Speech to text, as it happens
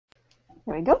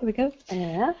There we go. Here we go.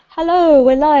 Yeah. Hello,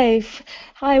 we're live.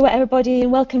 Hi, everybody,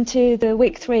 and welcome to the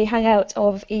Week 3 Hangout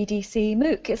of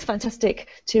EDCMOOC. It's fantastic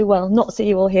to, well, not see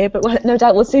you all here, but no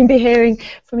doubt we'll soon be hearing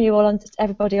from you all,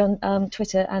 everybody on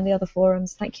Twitter and the other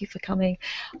forums. Thank you for coming.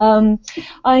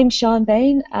 I'm Sian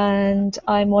Bain, and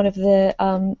I'm one of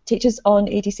the teachers on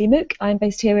EDCMOOC. I'm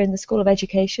based here in the School of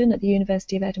Education at the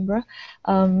University of Edinburgh.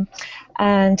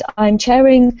 And I'm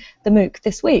chairing the MOOC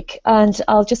this week, and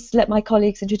I'll just let my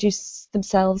colleagues introduce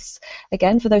themselves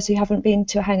again for those who haven't been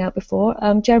to a Hangout before.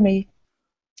 Jeremy,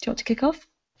 do you want to kick off?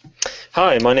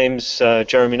 Hi, my name's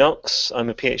Jeremy Knox. I'm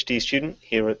a PhD student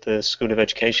here at the School of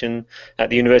Education at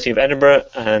the University of Edinburgh,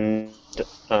 and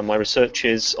my research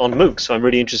is on MOOC, so I'm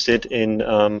really interested in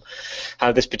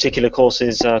how this particular course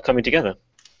is coming together.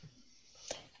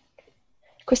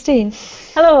 Christine.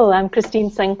 Hello, I'm Christine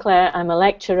Sinclair. I'm a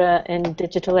lecturer in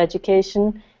digital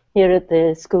education here at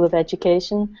the School of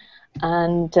Education,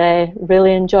 and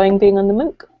really enjoying being on the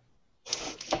MOOC.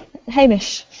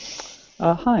 Hamish.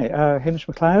 Hi, Hamish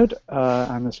MacLeod.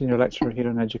 I'm a senior lecturer here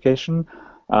in education,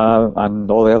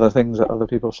 and all the other things that other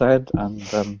people said, and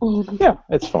yeah,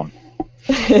 it's fun.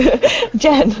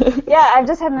 Jen. Yeah, I've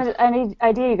just had an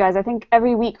idea, you guys. I think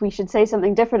every week we should say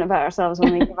something different about ourselves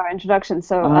when we give our introduction.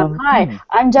 So, hi,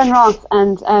 I'm Jen Roth,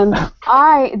 and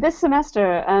this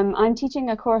semester, I'm teaching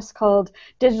a course called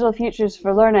Digital Futures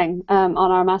for Learning on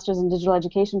our Masters in Digital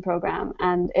Education program,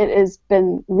 and it has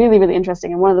been really, really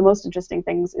interesting. And one of the most interesting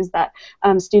things is that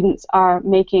students are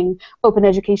making open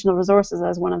educational resources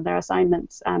as one of their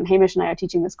assignments. Hamish and I are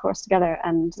teaching this course together,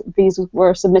 and these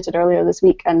were submitted earlier this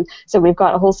week, and so we've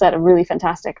got a whole set of really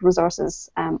fantastic resources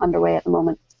underway at the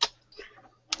moment.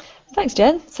 Thanks,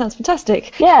 Jen. Sounds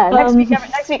fantastic. Yeah, next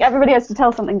week everybody has to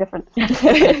tell something different.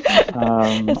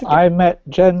 I met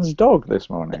Jen's dog this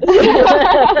morning.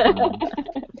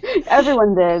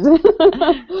 Everyone did.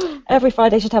 Every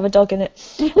Friday should have a dog in it.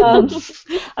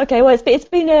 Okay, well, it's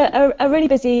been a really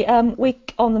busy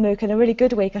week on the MOOC, and a really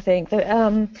good week, I think.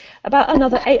 About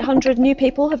another 800 new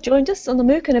people have joined us on the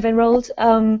MOOC and have enrolled.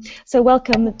 So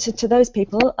welcome to those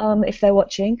people if they're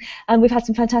watching. And we've had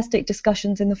some fantastic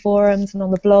discussions in the forums and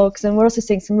on the blogs, and we're also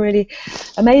seeing some really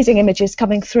amazing images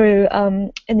coming through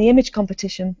in the image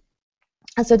competition.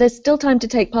 And so there's still time to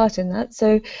take part in that,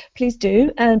 so please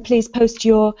do, and please post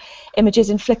your images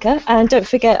in Flickr, and don't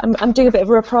forget, I'm doing a bit of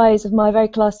a reprise of my very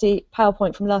classy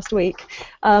PowerPoint from last week.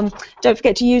 Don't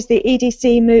forget to use the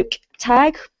EDCMOOC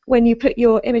tag when you put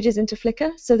your images into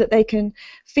Flickr, so that they can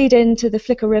feed into the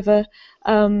Flickr River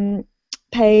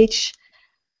page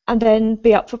and then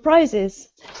be up for prizes,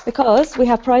 because we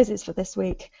have prizes for this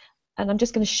week, and I'm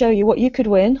just going to show you what you could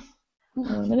win. Hold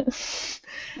on a minute.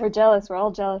 We're jealous, we're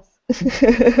all jealous.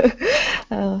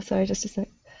 Oh, sorry, just a sec.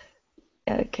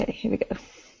 Okay, here we go.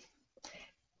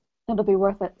 It'll be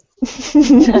worth it.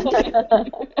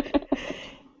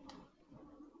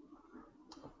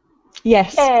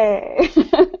 Yes. Hey.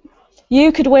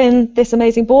 You could win this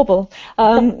amazing bauble.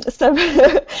 So,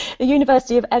 the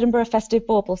University of Edinburgh festive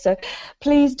bauble. So,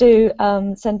 please do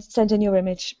send in your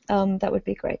image. That would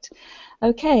be great.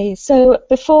 Okay, so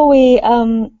before we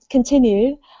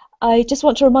continue, I just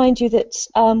want to remind you that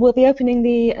we'll be opening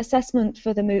the assessment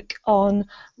for the MOOC on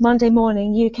Monday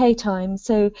morning UK time,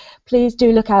 so please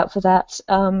do look out for that,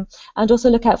 and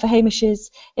also look out for Hamish's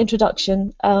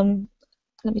introduction.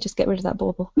 Let me just get rid of that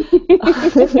bauble.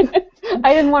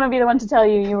 I didn't want to be the one to tell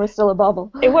you were still a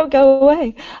bauble. It won't go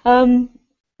away.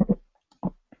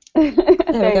 There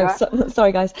we go.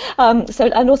 Sorry, guys.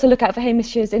 And also look out for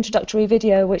Hamish's introductory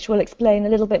video, which will explain a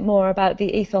little bit more about the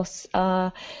ethos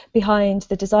behind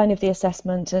the design of the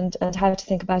assessment and how to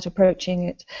think about approaching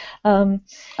it. And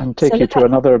take you to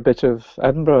another bit of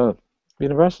Edinburgh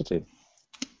University.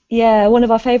 Yeah, one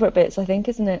of our favourite bits, I think,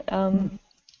 isn't it?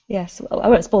 Yes, I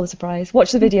won't spoil the surprise.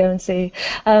 Watch the video and see.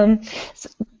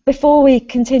 Before we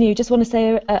continue, just want to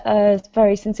say a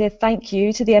very sincere thank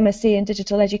you to the MSc in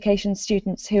Digital Education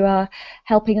students who are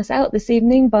helping us out this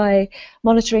evening by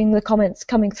monitoring the comments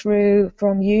coming through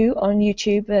from you on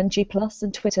YouTube and G+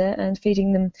 and Twitter and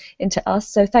feeding them into us.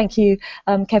 So thank you,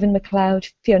 Kevin MacLeod,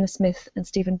 Fiona Smith and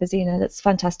Stephen Bazina. That's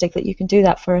fantastic that you can do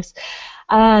that for us.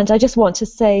 And I just want to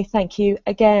say thank you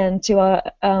again to our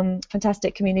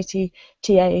fantastic community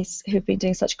TAs who've been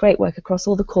doing such great work across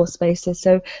all the course spaces.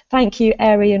 So thank you,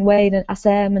 Ari and Wayne and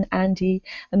Assem and Andy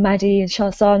and Maddie and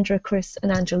Sandra, Chris and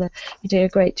Angela. You do a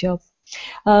great job.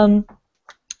 On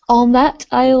that,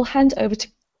 I'll hand over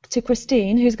to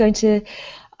Christine, who's going to,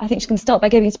 I think she's going to start by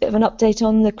giving us a bit of an update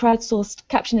on the crowdsourced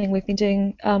captioning we've been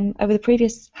doing over the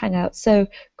previous Hangouts. So,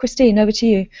 Christine, over to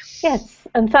you. Yes,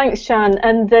 and thanks, Sian.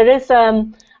 And there is a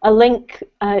link,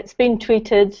 it's been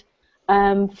tweeted,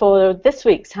 for this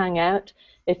week's Hangout.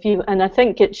 And I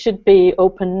think it should be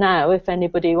open now if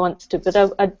anybody wants to, but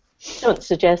I don't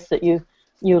suggest that you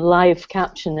live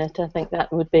caption it. I think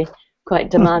that would be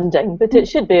quite demanding, but it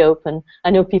should be open. I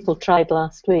know people tried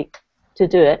last week to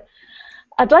do it.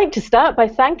 I'd like to start by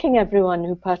thanking everyone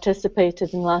who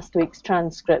participated in last week's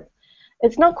transcript.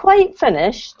 It's not quite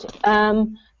finished,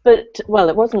 but, well,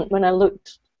 it wasn't when I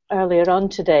looked earlier on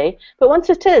today, but once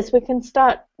it is, we can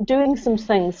start doing some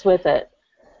things with it.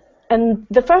 And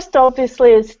the first,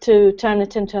 obviously, is to turn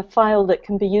it into a file that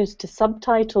can be used to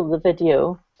subtitle the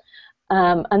video.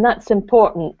 And that's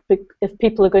important if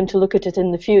people are going to look at it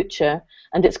in the future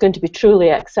and it's going to be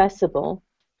truly accessible.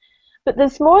 But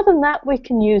there's more than that we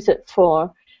can use it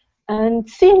for. And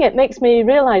seeing it makes me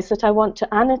realize that I want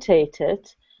to annotate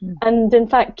it. And in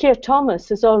fact, Keir Thomas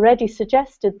has already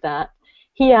suggested that.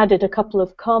 He added a couple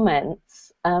of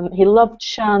comments. He loved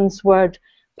Shan's word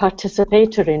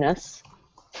participatoriness.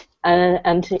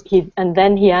 And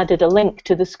then he added a link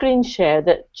to the screen share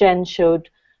that Jen showed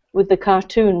with the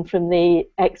cartoon from the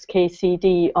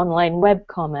XKCD online web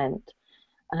comment.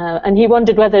 And he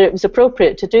wondered whether it was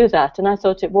appropriate to do that, and I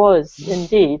thought it was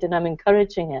indeed, and I'm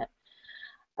encouraging it.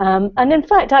 And in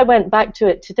fact, I went back to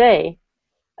it today,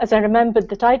 as I remembered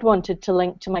that I'd wanted to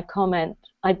link to my comment.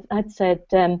 I'd said,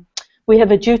 we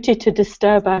have a duty to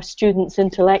disturb our students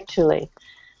intellectually.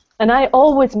 And I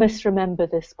always misremember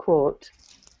this quote.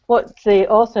 What the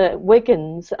author,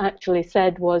 Wiggins, actually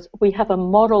said was, we have a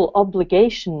moral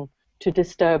obligation to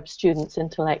disturb students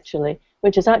intellectually,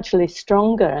 which is actually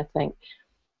stronger, I think.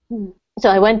 So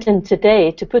I went in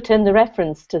today to put in the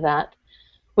reference to that,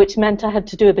 which meant I had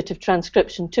to do a bit of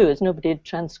transcription too, as nobody had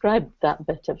transcribed that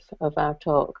bit of our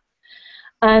talk.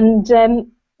 And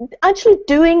actually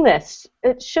doing this,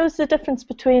 it shows the difference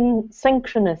between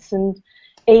synchronous and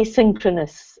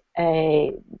asynchronous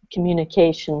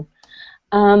communication.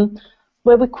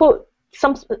 Where we quote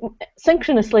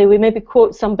synchronously, we maybe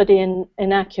quote somebody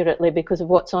inaccurately because of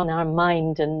what's on our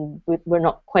mind and we're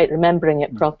not quite remembering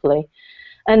it properly.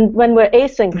 And when we're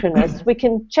asynchronous, we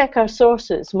can check our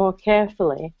sources more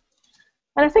carefully.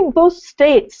 And I think both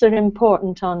states are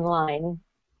important online.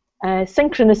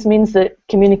 Synchronous means that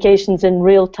communication's in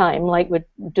real time, like we're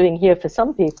doing here for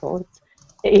some people.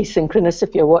 It's asynchronous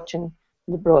if you're watching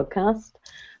the broadcast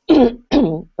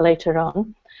later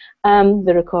on.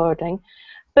 The recording,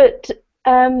 but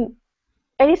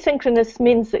asynchronous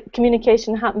means that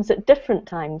communication happens at different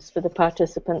times for the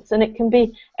participants, and it can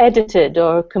be edited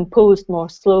or composed more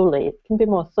slowly. It can be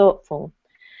more thoughtful.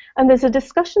 And there's a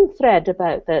discussion thread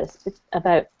about this,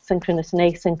 about synchronous and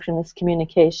asynchronous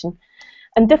communication,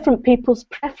 and different people's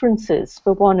preferences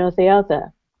for one or the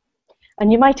other.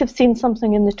 And you might have seen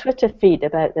something in the Twitter feed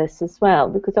about this as well,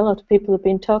 because a lot of people have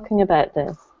been talking about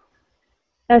this.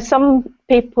 Now, some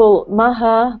people,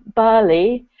 Maha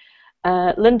Bali,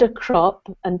 Linda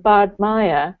Kropp, and Bard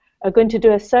Meyer, are going to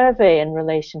do a survey in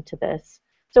relation to this.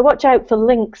 So watch out for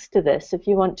links to this if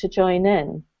you want to join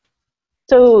in.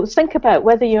 So think about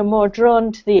whether you're more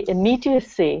drawn to the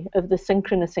immediacy of the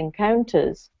synchronous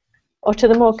encounters or to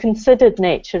the more considered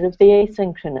nature of the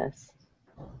asynchronous.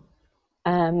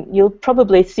 You'll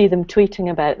probably see them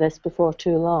tweeting about this before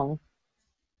too long.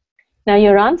 Now,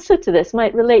 your answer to this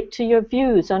might relate to your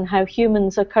views on how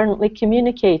humans are currently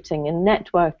communicating and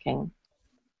networking.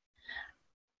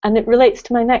 And it relates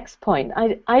to my next point.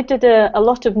 I did a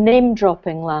lot of name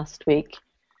dropping last week,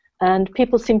 and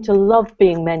people seem to love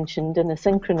being mentioned in a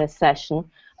synchronous session.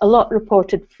 A lot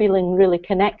reported feeling really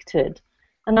connected,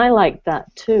 and I liked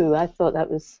that too. I thought that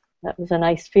was a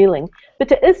nice feeling.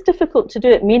 But it is difficult to do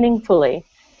it meaningfully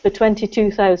for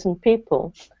 22,000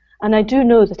 people. And I do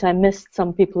know that I missed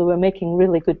some people who were making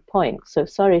really good points, so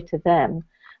sorry to them.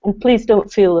 And please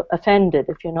don't feel offended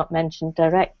if you're not mentioned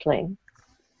directly.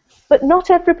 But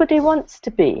not everybody wants to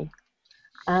be.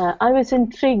 I was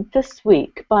intrigued this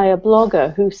week by a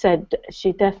blogger who said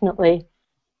she definitely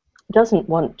doesn't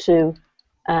want to,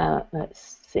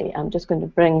 let's see, I'm just going to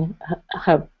bring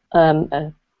her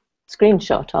a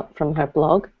screenshot up from her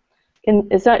blog.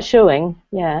 Is that showing?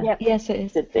 Yeah. Yep. Yes, it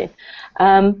is. Should be.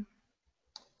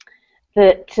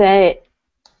 That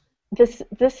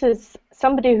this is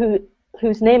somebody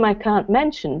whose name I can't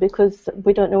mention because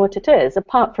we don't know what it is,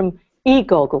 apart from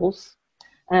e-goggles,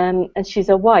 and she's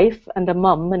a wife and a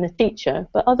mum and a teacher,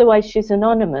 but otherwise she's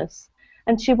anonymous,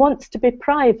 and she wants to be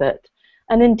private,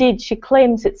 and indeed she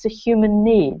claims it's a human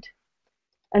need.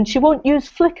 And she won't use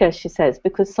Flickr, she says,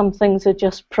 because some things are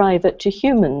just private to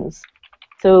humans.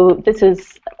 So this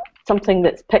is something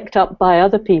that's picked up by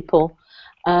other people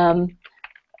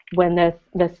when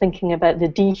they're thinking about the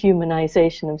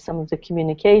dehumanization of some of the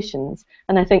communications.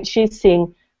 And I think she's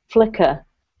seeing Flickr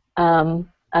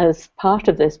as part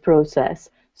of this process.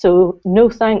 So no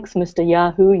thanks, Mr.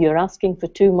 Yahoo, you're asking for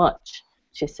too much,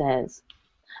 she says.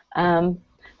 And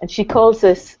she calls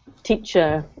this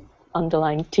teacher,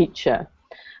 underlined teacher.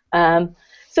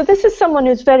 So this is someone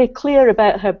who's very clear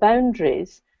about her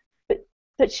boundaries,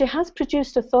 but she has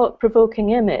produced a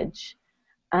thought-provoking image.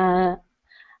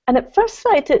 And at first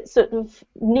sight, it sort of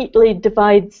neatly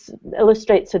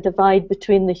illustrates a divide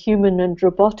between the human and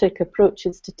robotic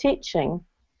approaches to teaching,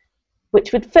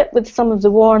 which would fit with some of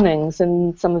the warnings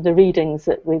and some of the readings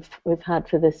that we've had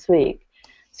for this week,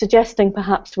 suggesting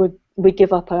perhaps we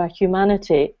give up our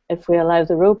humanity if we allow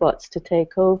the robots to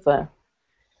take over.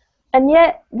 And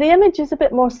yet, the image is a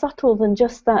bit more subtle than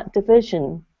just that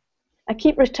division. I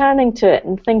keep returning to it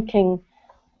and thinking,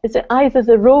 is it either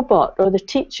the robot or the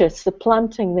teacher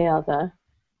supplanting the other,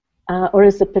 or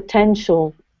is the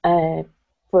potential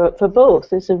for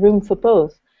both? Is there room for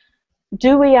both?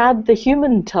 Do we add the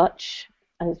human touch,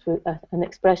 as an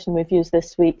expression we've used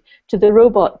this week, to the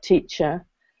robot teacher,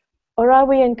 or are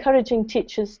we encouraging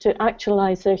teachers to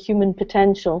actualize their human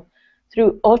potential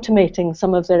through automating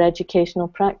some of their educational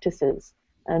practices?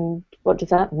 And what does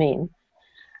that mean?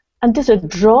 And does a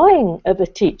drawing of a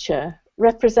teacher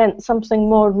represent something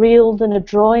more real than a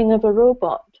drawing of a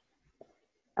robot?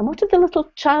 And what are the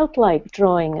little childlike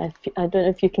drawing? I don't know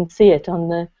if you can see it on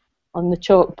the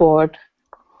chalkboard,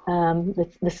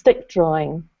 the stick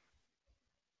drawing.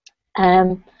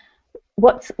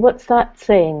 What's that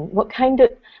saying? What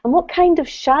kind of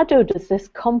shadow does this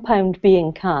compound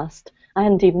being cast? I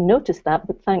hadn't even noticed that,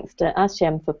 but thanks to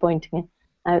Ashem for pointing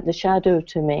out the shadow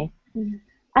to me. Mm-hmm.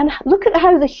 And look at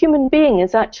how the human being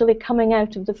is actually coming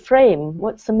out of the frame.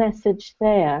 What's the message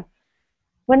there?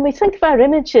 When we think of our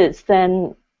images,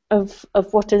 then, of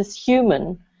what is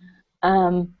human,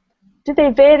 do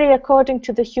they vary according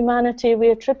to the humanity we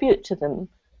attribute to them?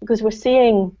 Because we're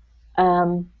seeing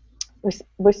a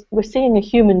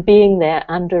human being there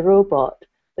and a robot,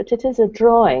 but it is a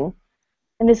drawing.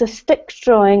 And there's a stick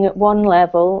drawing at one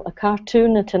level, a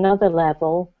cartoon at another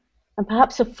level, and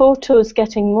perhaps a photo is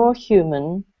getting more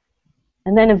human,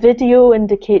 and then a video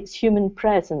indicates human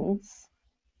presence.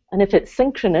 And if it's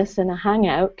synchronous in a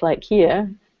hangout like here,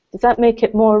 does that make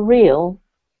it more real?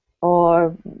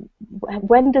 Or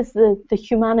when does the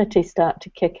humanity start to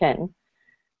kick in?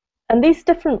 And these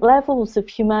different levels of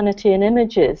humanity in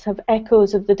images have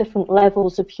echoes of the different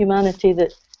levels of humanity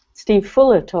that Steve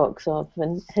Fuller talks of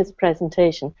in his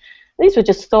presentation. These were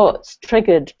just thoughts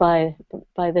triggered by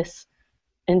this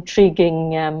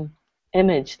intriguing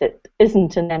image that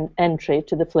isn't an entry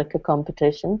to the Flickr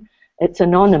competition. It's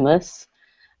anonymous.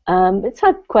 It's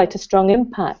had quite a strong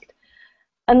impact.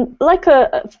 And like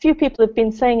a few people have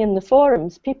been saying in the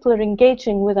forums, people are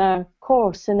engaging with our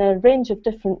course in a range of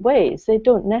different ways. They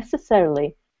don't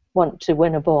necessarily want to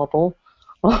win a bauble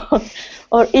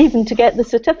or even to get the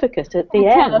certificate at the end.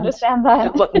 I can't understand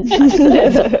that.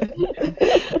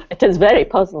 It is very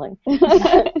puzzling.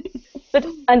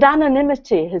 And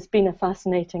anonymity has been a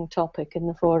fascinating topic in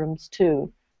the forums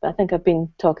too. But I think I've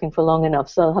been talking for long enough,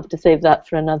 so I'll have to save that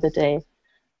for another day.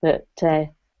 But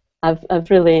I've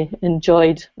really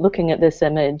enjoyed looking at this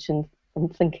image and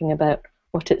thinking about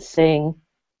what it's saying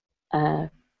from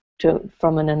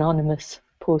an anonymous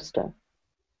poster.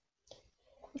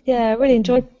 Yeah, I really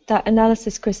enjoyed that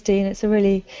analysis, Christine. It's a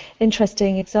really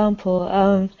interesting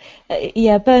example.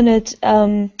 Yeah, Bernard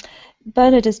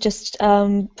has just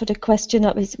put a question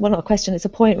up. Well, not a question, it's a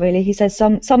point really. He says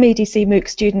some EDCMOOC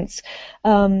students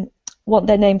want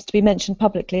their names to be mentioned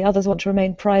publicly, others want to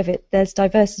remain private. There's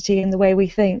diversity in the way we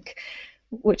think,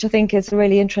 which I think is a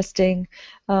really interesting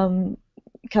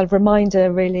kind of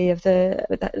reminder really of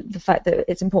the fact that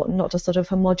it's important not to sort of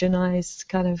homogenize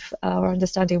kind of our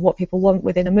understanding of what people want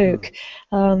within a MOOC.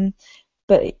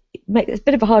 But it's a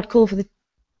bit of a hard call for the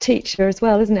teacher as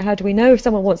well, isn't it? How do we know if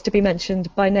someone wants to be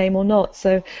mentioned by name or not?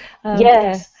 So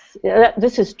yes. Yeah,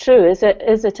 this is true. Is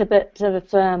it a bit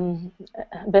of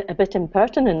a bit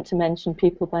impertinent to mention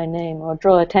people by name or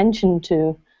draw attention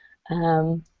to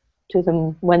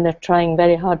them when they're trying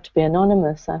very hard to be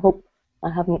anonymous? I hope I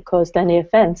haven't caused any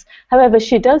offence. However,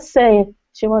 she does say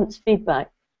she wants feedback.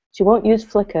 She won't use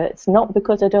Flickr. It's not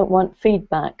because I don't want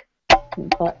feedback,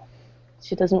 but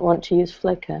she doesn't want to use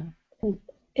Flickr.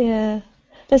 Yeah.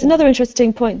 There's another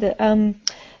interesting point that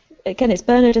again, it's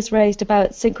Bernard has raised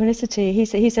about synchronicity.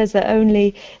 He says that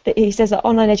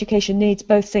online education needs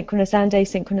both synchronous and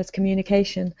asynchronous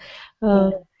communication,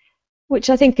 which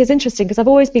I think is interesting because I've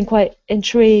always been quite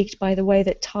intrigued by the way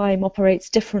that time operates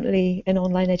differently in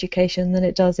online education than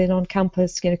it does in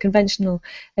on-campus, conventional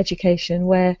education,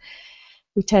 where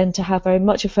we tend to have very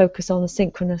much a focus on the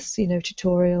synchronous,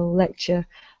 tutorial, lecture.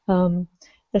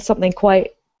 There's something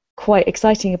quite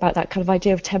exciting about that kind of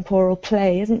idea of temporal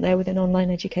play, isn't there, within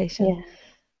online education? Yeah.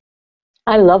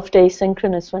 I loved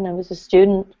asynchronous when I was a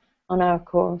student on our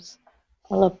course.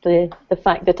 I loved the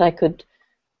fact that I could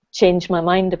change my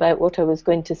mind about what I was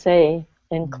going to say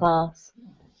in class.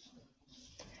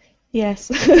 Yes.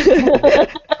 The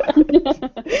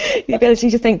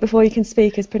ability to think before you can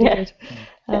speak is pretty good.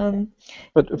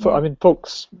 But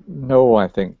folks know, I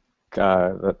think,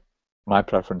 that my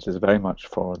preference is very much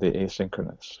for the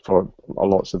asynchronous, for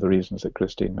lots of the reasons that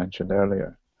Christine mentioned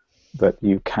earlier, that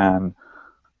you can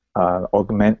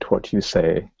augment what you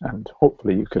say, and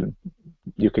hopefully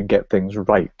you can get things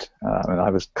right. And I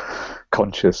was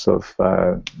conscious of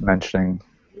mentioning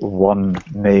one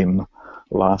name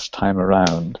last time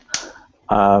around,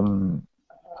 and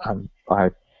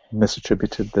I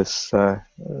misattributed this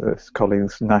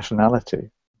colleague's nationality,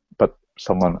 but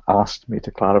someone asked me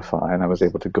to clarify, and I was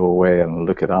able to go away and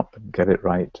look it up and get it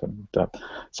right. And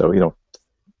so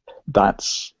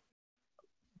that's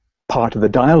part of the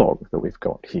dialogue that we've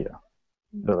got here,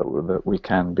 that we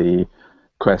can be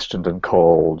questioned and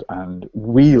called, and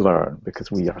we learn because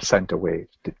we are sent away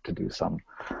to do some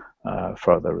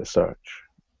further research.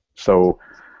 So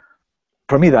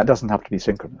for me, that doesn't have to be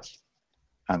synchronous,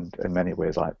 and in many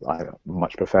ways I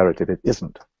much prefer it if it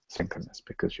isn't synchronous,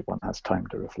 because one has time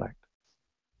to reflect.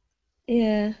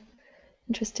 Yeah,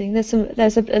 interesting. There's a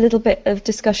little bit of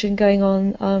discussion going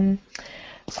on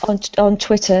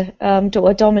Twitter.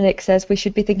 Dominic says we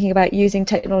should be thinking about using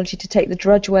technology to take the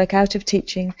drudge work out of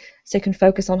teaching, so you can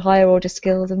focus on higher order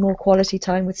skills and more quality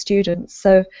time with students.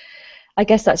 So I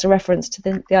guess that's a reference to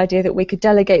the idea that we could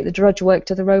delegate the drudge work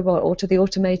to the robot or to the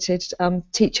automated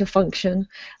teacher function,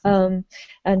 and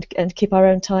keep our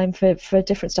own time for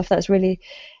different stuff. That's really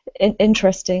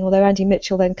interesting. Although Andy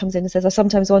Mitchell then comes in and says, I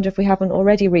sometimes wonder if we haven't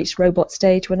already reached robot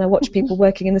stage when I watch people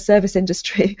working in the service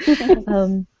industry.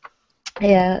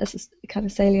 Yeah, that's a kind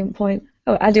of salient point.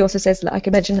 Oh, Andy also says that I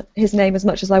can mention his name as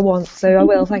much as I want, so I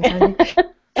will. Thanks, Andy.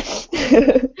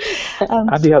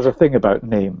 Andy has a thing about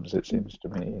names, it seems to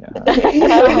me.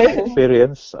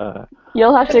 Experience.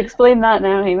 You'll have to explain that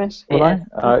now, Hamish. Will I?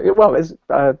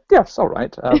 Yes, all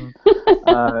right.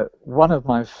 One of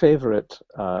my favourite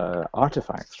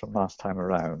artifacts from last time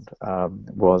around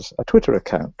was a Twitter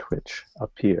account which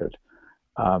appeared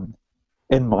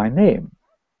in my name,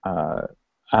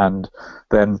 and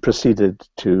then proceeded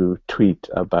to tweet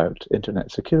about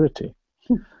internet security.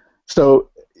 So,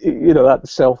 that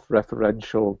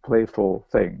self-referential, playful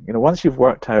thing, once you've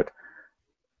worked out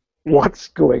what's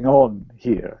going on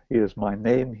here, here's my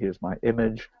name, here's my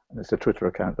image, and it's a Twitter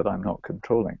account that I'm not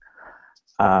controlling.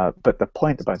 But the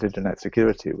point about internet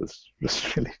security was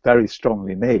really very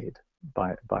strongly made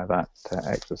by that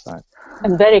exercise.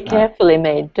 And very carefully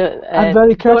made. And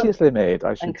very courteously made,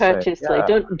 I should and courteously. say.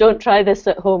 Yeah. Don't try this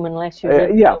at home unless you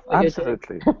really yeah, know what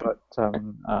absolutely. But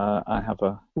I have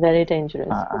a very dangerous.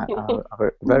 I have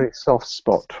a very soft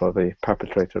spot for the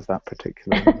perpetrator of that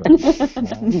particular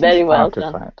very well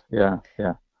artifact. Done.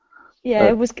 Yeah. Yeah,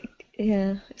 it was.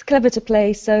 Yeah, it's clever to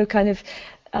play so kind of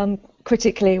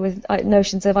critically with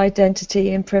notions of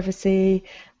identity and privacy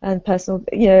and personal,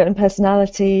 and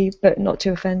personality, but not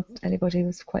to offend anybody. It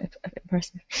was quite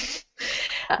impressive.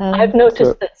 I've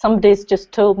noticed that somebody's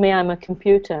just told me I'm a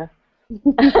computer.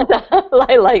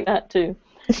 I like that too.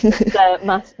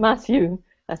 Matthew,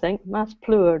 I think, Math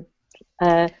Pleward.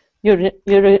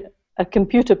 You're a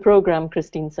computer program,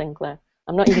 Christine Sinclair.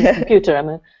 I'm not even a computer. I'm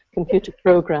a computer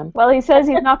program. Well, he says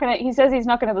he's not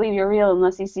gonna believe you're real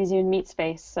unless he sees you in meat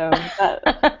space. So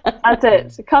that's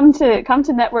it. So come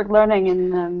to network learning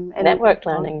and network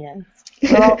learning.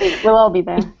 Yes, we'll all be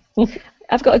there.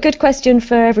 I've got a good question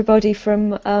for everybody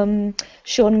from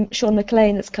Sean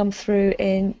McLean that's come through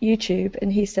in YouTube,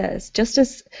 and he says, just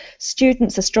as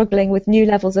students are struggling with new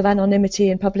levels of anonymity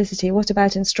and publicity, what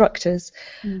about instructors?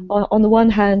 On the one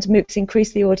hand, MOOCs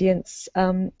increase the audience,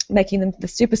 making them the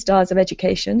superstars of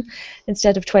education.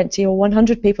 Instead of 20 or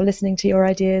 100 people listening to your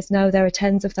ideas, now there are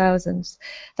tens of thousands.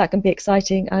 That can be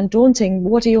exciting and daunting.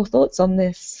 What are your thoughts on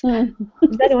this?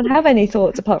 Does anyone have any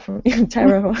thoughts apart from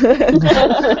terror?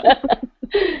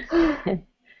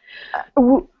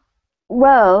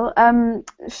 Well,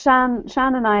 Shan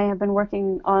and I have been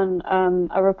working on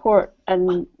a report,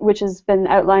 which has been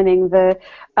outlining the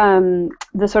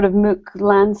sort of MOOC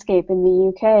landscape in the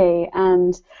UK.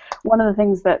 And one of the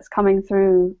things that's coming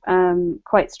through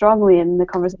quite strongly in the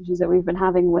conversations that we've been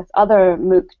having with other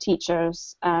MOOC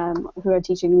teachers who are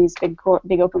teaching these big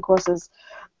open courses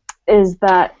is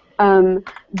that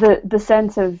the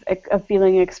sense of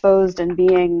feeling exposed and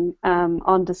being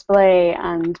on display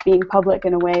and being public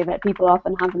in a way that people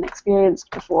often haven't experienced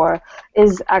before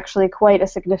is actually quite a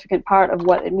significant part of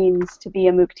what it means to be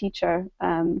a MOOC teacher.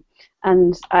 And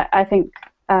I think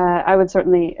I would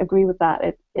certainly agree with that.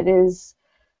 It is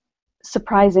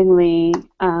surprisingly,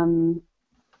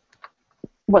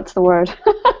 what's the word?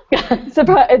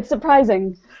 It's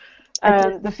surprising.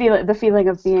 The feeling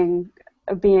of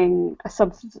being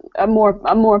a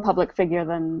more public figure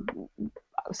than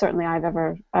certainly I've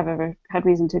ever had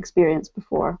reason to experience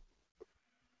before.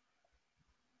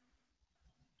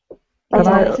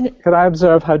 Can I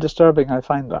observe how disturbing I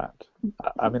find that?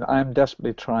 I mean, I'm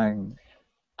desperately trying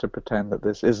to pretend that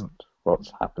this isn't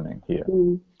what's happening here.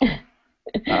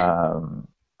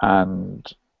 And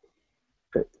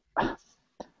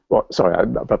well, sorry,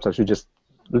 perhaps I should just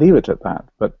leave it at that.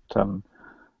 But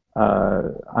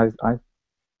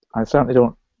I certainly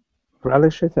don't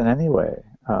relish it in any way.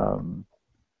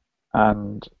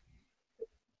 And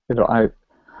you know,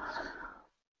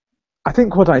 I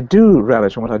think what I do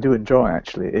relish and what I do enjoy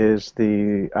actually is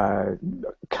the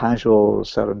casual,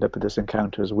 serendipitous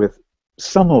encounters with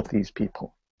some of these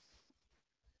people.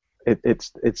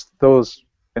 It's those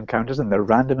encounters, and they're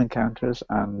random encounters,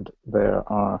 and there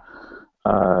are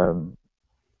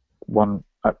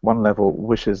at one level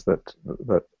wishes that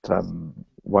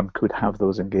one could have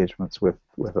those engagements with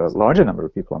a larger number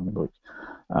of people on the MOOC.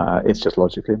 It's just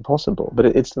logically impossible. But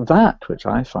it's that which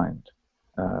I find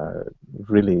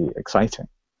really exciting.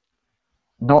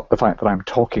 Not the fact that I'm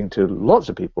talking to lots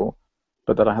of people,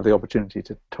 but that I have the opportunity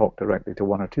to talk directly to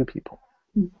one or two people.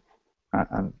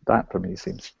 And that for me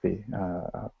seems to be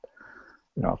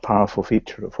a powerful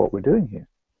feature of what we're doing here.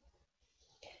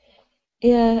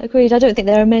 Yeah, agreed. I don't think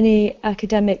there are many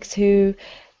academics who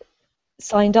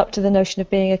signed up to the notion of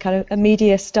being a kind of a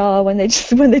media star when they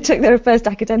took their first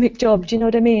academic job. Do you know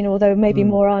what I mean? Although maybe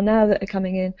more are now that are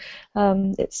coming in.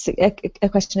 It's a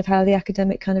question of how the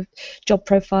academic kind of job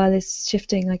profile is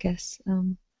shifting, I guess.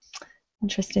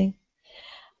 Interesting.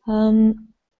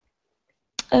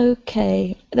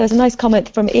 Okay, there was a nice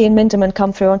comment from Ian Minderman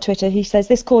come through on Twitter. He says,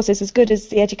 this course is as good as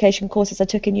the education courses I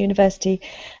took in university.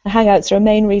 The Hangouts are a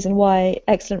main reason why,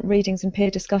 excellent readings and peer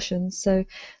discussions. So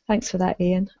thanks for that,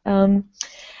 Ian.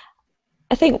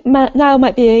 I think now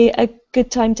might be a good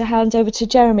time to hand over to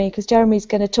Jeremy, because Jeremy's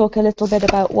going to talk a little bit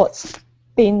about what's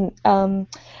been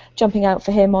jumping out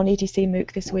for him on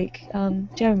EDCMOOC this week.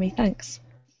 Jeremy, thanks.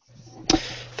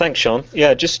 Thanks, Sean.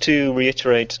 Yeah, just to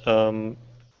reiterate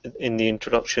in the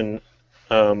introduction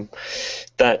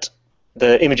that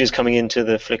the images coming into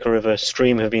the Flickr River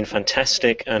stream have been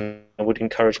fantastic, and I would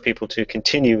encourage people to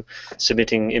continue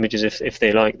submitting images if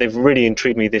they like. They've really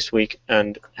intrigued me this week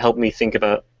and helped me think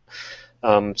about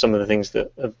some of the things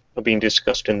that are being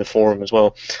discussed in the forum as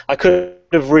well. I could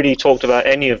have really talked about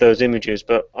any of those images,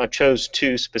 but I chose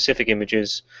two specific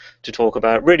images to talk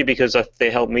about, really because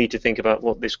they help me to think about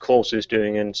what this course is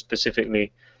doing, and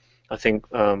specifically, I think,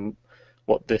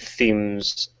 what the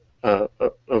themes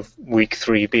of week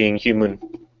 3 being human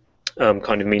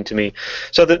kind of mean to me.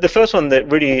 So the first one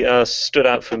that really stood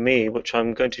out for me, which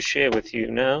I'm going to share with you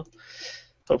now,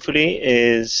 hopefully,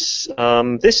 is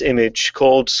this image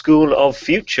called School of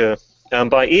Future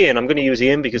by Ian. I'm going to use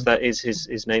Ian because that is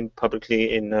his name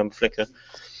publicly in Flickr.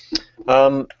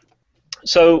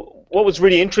 So what was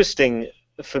really interesting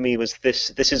for me was this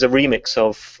is a remix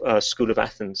of School of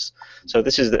Athens. So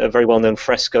this is a very well-known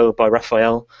fresco by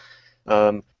Raphael.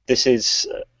 This is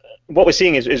what we're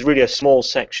seeing is really a small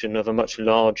section of a much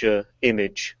larger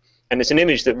image, and it's an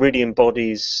image that really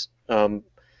embodies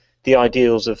the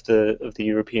ideals of the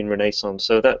European Renaissance.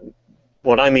 So that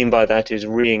what I mean by that is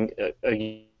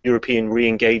a European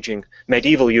re-engaging,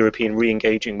 medieval European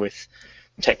re-engaging with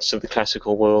texts of the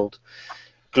classical world,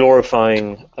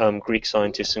 glorifying Greek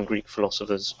scientists and Greek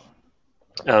philosophers,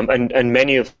 and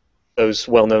many of those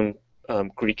well-known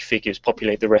Greek figures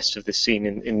populate the rest of the scene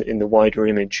in the wider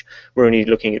image. We're only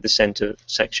looking at the center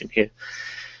section here.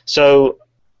 So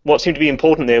what seemed to be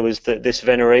important there was that this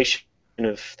veneration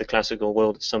of the classical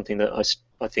world is something that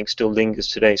I think still lingers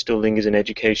today, still lingers in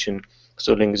education,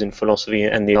 still lingers in philosophy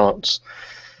and the arts.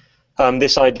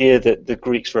 This idea that the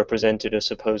Greeks represented a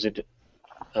supposed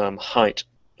height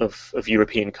of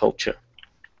European culture.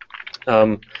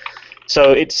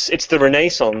 So it's the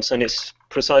Renaissance, and it's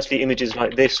precisely images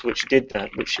like this which did that,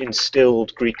 which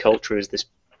instilled Greek culture as this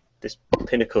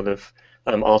pinnacle of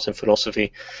art and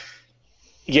philosophy.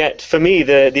 Yet, for me,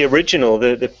 the original,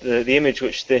 the image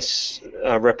which this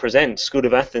represents, School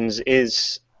of Athens,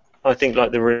 is, I think,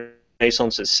 like the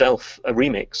Renaissance itself, a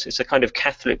remix. It's a kind of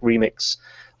Catholic remix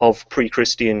of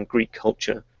pre-Christian Greek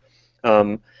culture.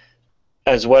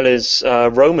 as well as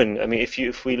Roman. I mean,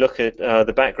 if we look at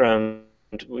the background,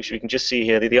 which we can just see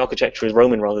here, the architecture is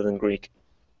Roman rather than Greek.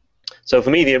 So for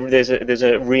me, there's a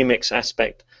remix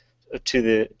aspect to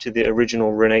the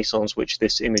original Renaissance, which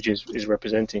this image is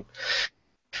representing.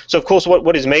 So of course,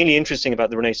 what is mainly interesting about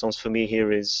the Renaissance for me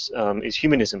here is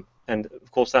humanism, and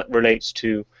of course that relates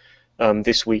to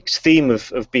this week's theme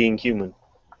of being human.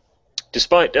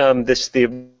 Despite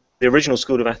the original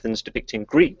school of Athens depicting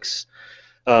Greeks,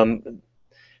 the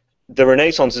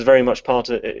Renaissance is very much part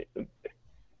of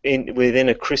within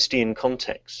a Christian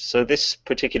context. So this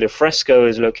particular fresco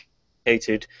is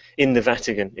located in the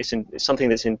Vatican. It's something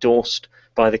that's endorsed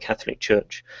by the Catholic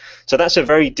Church. So that's a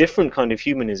very different kind of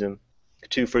humanism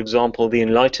to, for example, the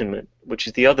Enlightenment, which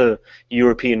is the other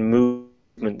European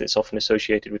movement that's often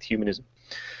associated with humanism.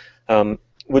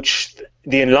 Which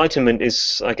the Enlightenment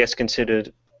is, I guess,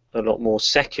 considered a lot more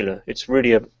secular. It's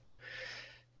really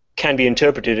can be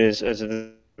interpreted as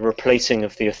a replacing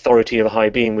of the authority of a high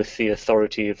being with the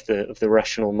authority of the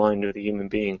rational mind of the human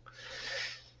being.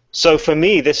 So for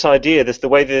me, this idea, the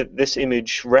way that this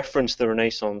image referenced the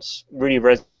Renaissance really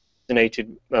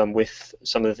resonated with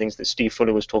some of the things that Steve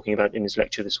Fuller was talking about in his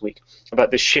lecture this week,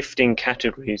 about the shifting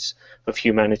categories of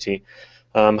humanity,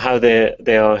 how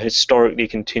they are historically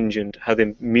contingent, how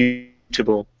they're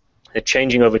mutable, they're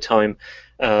changing over time,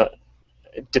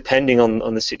 depending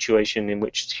on the situation in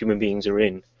which human beings are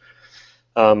in.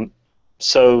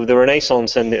 So the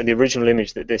Renaissance and the original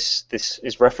image that this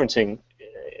is referencing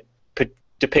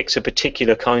depicts a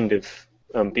particular kind of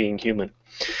being human.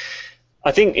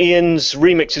 I think Ian's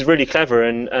remix is really clever,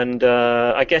 and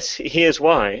I guess here's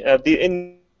why.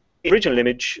 In the original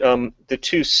image, the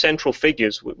two central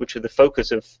figures, which are the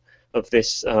focus of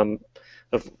this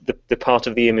of the part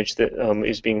of the image that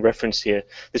is being referenced here,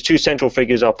 the two central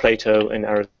figures are Plato and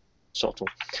Aristotle.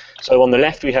 So on the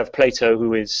left we have Plato,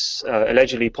 who is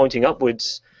allegedly pointing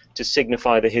upwards to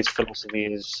signify that his philosophy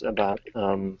is about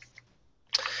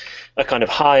a kind of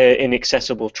higher,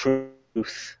 inaccessible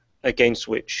truth against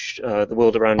which the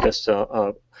world around us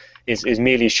is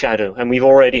merely shadow. And we've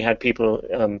already had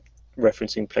people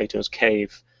referencing Plato's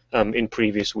cave in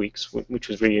previous weeks, which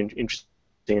was really interesting,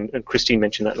 and Christine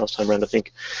mentioned that last time around, I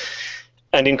think.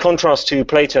 And in contrast to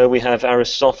Plato, we have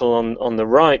Aristotle on the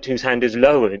right, whose hand is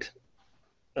lowered,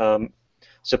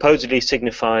 supposedly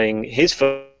signifying his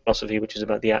philosophy, which is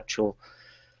about the actual,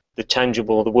 the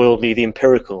tangible, the worldly, the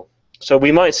empirical. So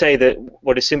we might say that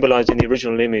what is symbolized in the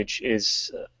original image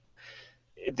is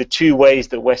the two ways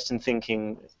that Western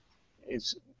thinking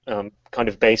is kind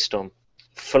of based on.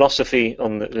 Philosophy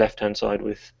on the left-hand side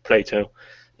with Plato,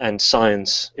 and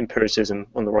science, empiricism,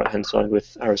 on the right-hand side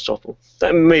with Aristotle.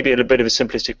 That may be a bit of a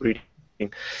simplistic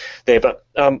reading there, but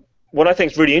what I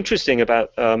think is really interesting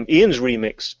about Ian's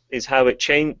remix is how it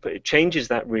changes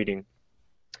that reading.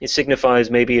 It signifies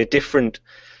maybe a different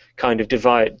kind of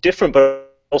divide, different but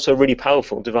also really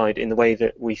powerful divide in the way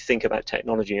that we think about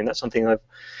technology, and that's something I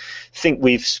think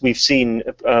we've seen,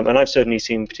 and I've certainly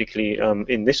seen particularly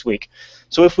in this week.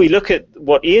 So if we look at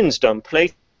what Ian's done,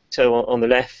 Plato on the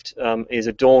left is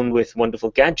adorned with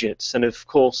wonderful gadgets, and of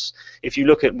course if you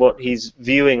look at what he's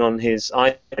viewing on his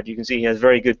iPad, you can see he has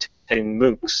very good in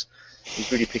MOOCs.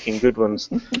 He's really picking good ones.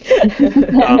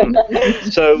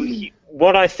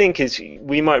 What I think is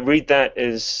we might read that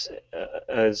as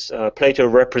Plato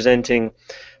representing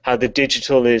how the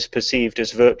digital is perceived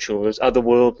as virtual, as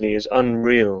otherworldly, as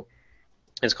unreal,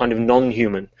 as kind of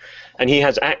non-human, and he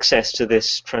has access to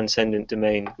this transcendent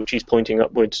domain which he's pointing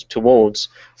upwards towards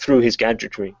through his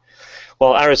gadgetry.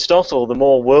 While Aristotle, the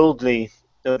more worldly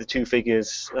of the two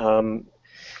figures,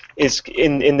 is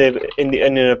in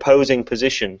an opposing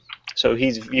position. So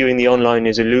he's viewing the online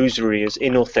as illusory, as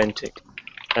inauthentic,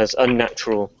 as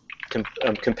unnatural,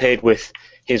 compared with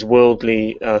his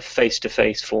worldly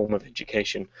face-to-face form of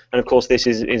education. And of course this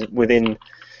is within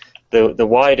the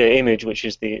wider image, which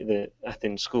is the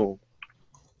Athens school.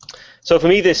 So for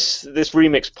me this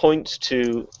remix points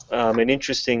to an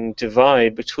interesting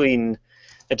divide between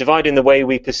in the way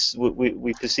we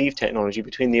perceive technology,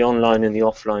 between the online and the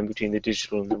offline, between the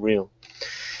digital and the real.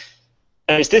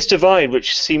 And it's this divide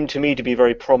which seemed to me to be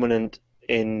very prominent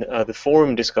in the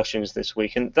forum discussions this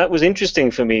week, and that was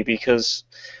interesting for me because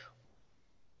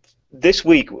this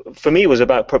week for me was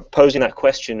about posing that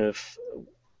question of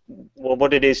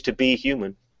what it is to be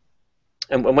human.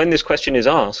 And when this question is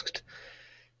asked,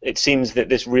 it seems that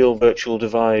this real virtual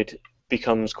divide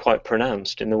becomes quite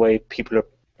pronounced in the way people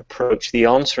approach the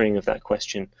answering of that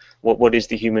question. What is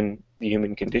the human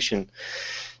condition?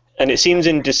 And it seems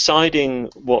in deciding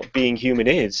what being human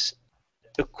is,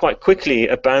 quite quickly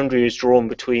a boundary is drawn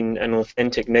between an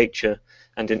authentic nature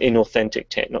and an inauthentic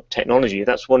technology.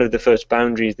 That's one of the first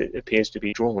boundaries that appears to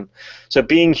be drawn. So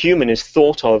being human is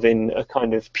thought of in a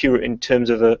kind of in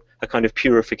terms of a kind of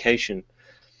purification,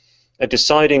 a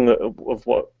deciding of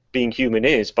what being human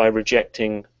is by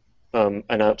rejecting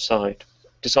an outside,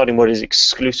 deciding what is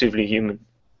exclusively human.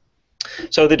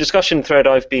 So the discussion thread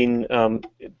I've been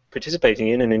participating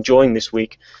in and enjoying this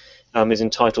week is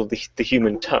entitled the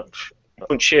Human Touch. I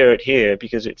won't share it here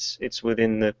because it's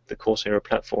within the Coursera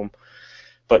platform,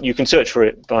 but you can search for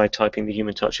it by typing the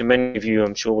Human Touch, and many of you,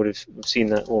 I'm sure, would have seen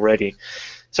that already.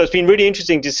 So it's been really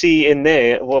interesting to see in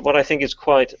there what I think is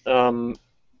quite a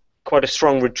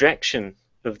strong rejection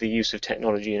of the use of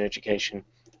technology in education.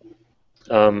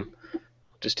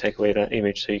 Just take away that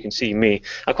image so you can see me.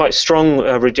 A quite strong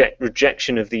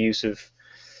rejection of the use of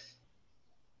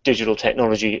digital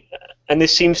technology, and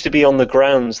this seems to be on the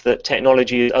grounds that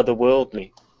technology is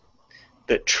otherworldly,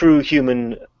 that true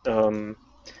human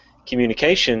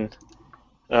communication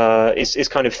is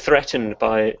kind of threatened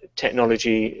by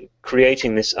technology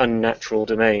creating this unnatural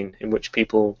domain in which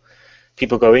people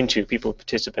go into, people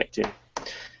participate in,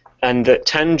 and that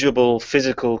tangible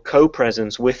physical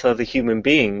co-presence with other human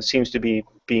beings seems to be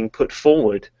being put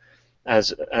forward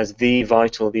as the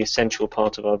vital, the essential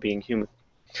part of our being human.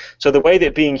 So the way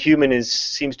that being human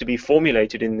seems to be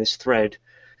formulated in this thread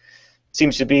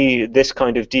seems to be this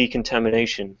kind of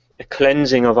decontamination, a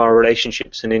cleansing of our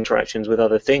relationships and interactions with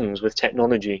other things, with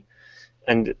technology,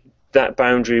 and that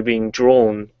boundary being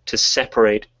drawn to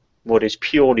separate what is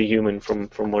purely human from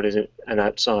what is an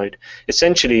outside.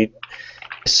 Essentially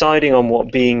deciding on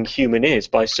what being human is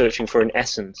by searching for an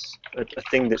essence, a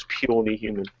thing that's purely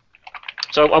human.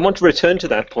 So I want to return to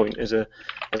that point as a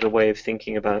way of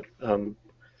thinking about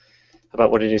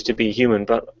what it is to be human,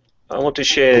 but I want to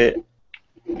share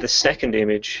the second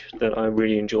image that I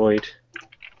really enjoyed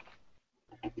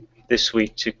this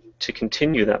week to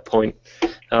continue that point.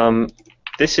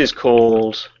 This is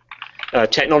called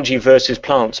Technology versus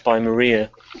Plants by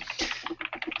Maria.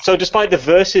 So despite the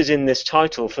verses in this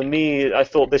title, for me, I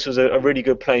thought this was a really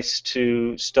good place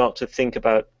to start to think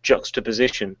about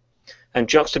juxtaposition. And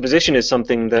juxtaposition is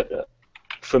something that,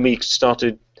 for me,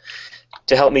 started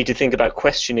to help me to think about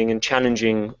questioning and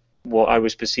challenging what I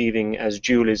was perceiving as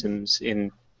dualisms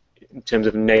in terms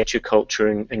of nature, culture,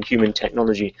 and human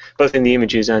technology, both in the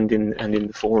images and in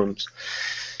the forums.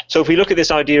 So if we look at this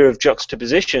idea of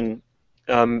juxtaposition,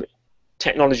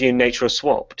 technology and nature are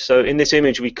swapped. So in this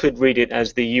image, we could read it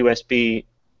as the USB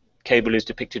cable is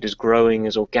depicted as growing,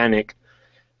 as organic,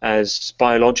 as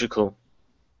biological,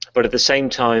 but at the same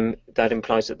time, that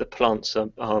implies that the plants are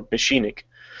machinic.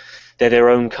 They're their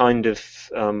own kind of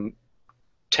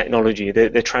technology.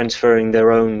 They're transferring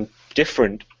their own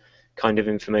different kind of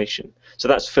information. So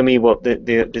that's, for me, what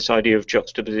this idea of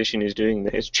juxtaposition is doing.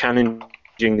 It's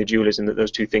challenging the dualism that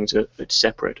those two things are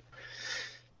separate.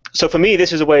 So for me,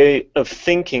 this is a way of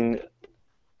thinking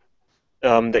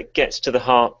that gets to the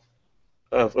heart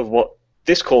of what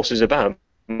this course is about,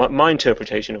 my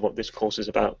interpretation of what this course is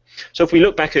about. So if we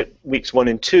look back at weeks 1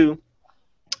 and 2,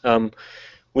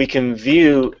 we can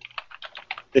view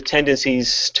the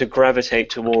tendencies to gravitate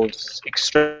towards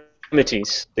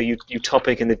extremities, the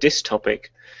utopic and the dystopic.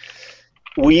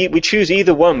 We choose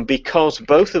either one because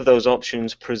both of those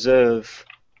options preserve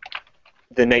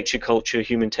the nature, culture,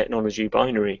 human technology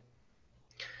binary.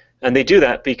 And they do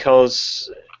that because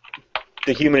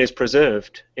the human is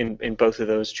preserved in both of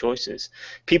those choices.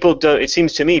 People don't, it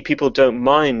seems to me, people don't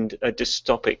mind a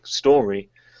dystopic story.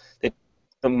 They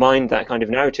don't mind that kind of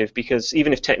narrative because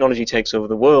even if technology takes over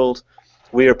the world,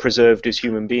 we are preserved as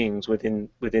human beings within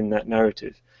that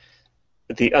narrative.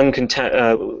 The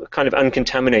kind of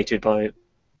uncontaminated by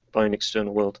an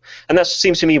external world. And that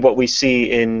seems to me what we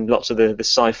see in lots of the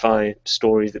sci-fi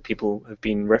stories that people have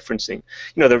been referencing.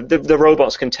 You know, the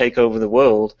robots can take over the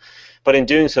world, but in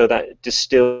doing so, that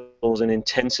distills and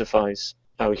intensifies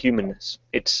our humanness.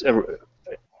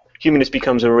 Humanness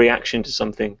becomes a reaction to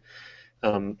something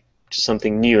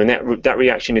new, and that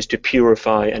reaction is to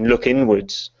purify and look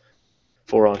inwards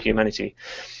for our humanity.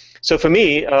 So for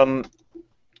me,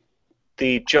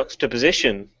 the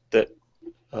juxtaposition that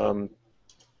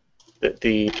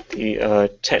the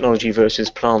technology versus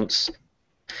plants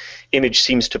image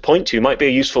seems to point to might be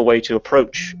a useful way to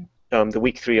approach the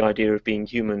week 3 idea of being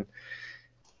human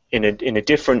in a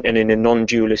different and in a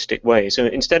non-dualistic way. So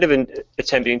instead of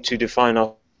attempting to define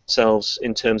ourselves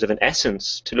in terms of an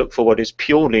essence, to look for what is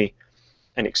purely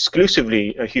and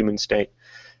exclusively a human state,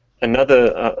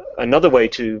 another way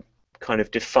to kind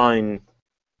of define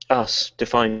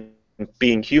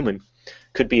being human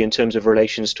could be in terms of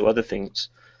relations to other things.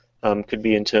 Could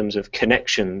be in terms of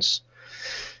connections,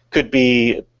 could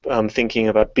be thinking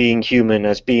about being human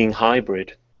as being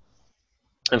hybrid.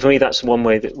 And for me, that's one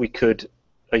way that we could,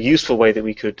 a useful way that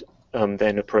we could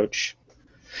then approach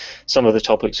some of the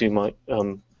topics we might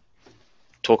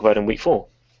talk about in week 4.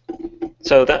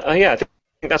 So that, yeah, I think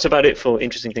that's about it for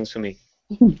interesting things for me.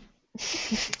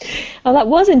 Oh, that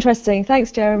was interesting.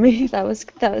 Thanks, Jeremy. That was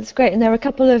great. And there are a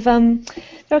couple of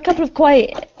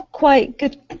quite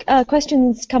good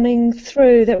questions coming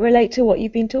through that relate to what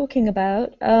you've been talking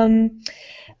about.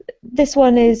 This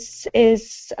one is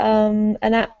an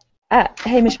at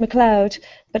Hamish MacLeod,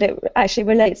 but it actually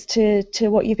relates to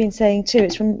what you've been saying too.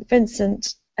 It's from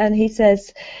Vincent, and he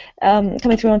says,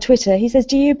 coming through on Twitter, he says,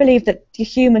 do you believe that the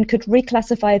human could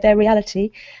reclassify their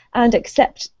reality and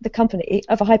accept the company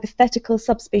of a hypothetical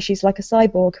subspecies like a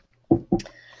cyborg?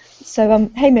 So,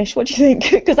 Hamish, what do you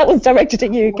think? Because that one's directed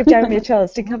at you. Give Jeremy a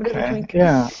chance to have a little drink.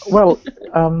 Yeah. Well,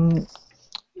 can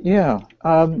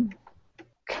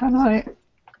I?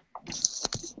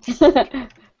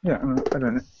 Yeah, I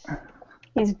don't know.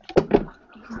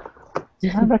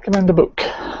 Can I recommend a book?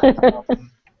 How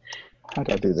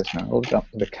do I do this now? Hold it up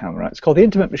to the camera. It's called The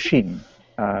Intimate Machine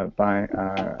by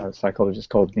a psychologist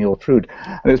called Neil Froude.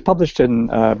 And it was published in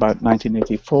about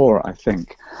 1984, I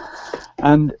think.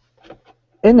 And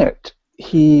in it,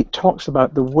 he talks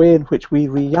about the way in which we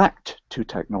react to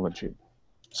technology.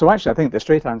 So actually, I think the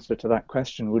straight answer to that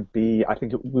question would be, I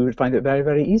think we would find it very,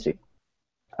 very easy.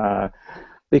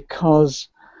 Because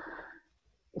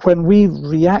when we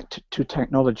react to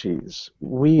technologies,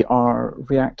 we are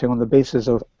reacting on the basis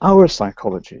of our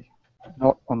psychology,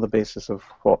 not on the basis of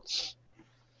what's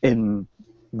in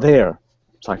their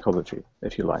psychology,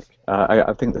 if you like.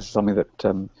 I think this is something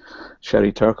that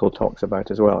Sherry Turkle talks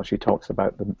about as well. She talks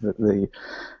about the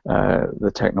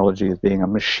technology as being a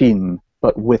machine,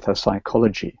 but with a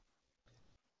psychology.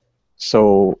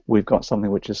 So we've got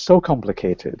something which is so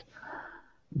complicated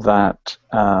that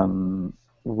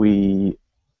we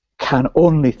can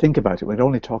only think about it, we'd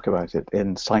only talk about it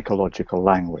in psychological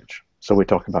language. So we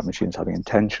talk about machines having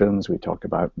intentions, we talk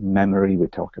about memory, we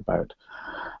talk about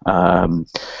sorry,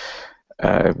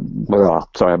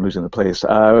 I'm losing the place.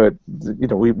 You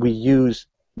know, we use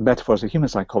metaphors of human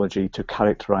psychology to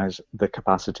characterize the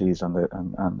capacities and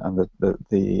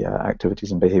the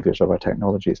activities and behaviors of our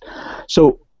technologies.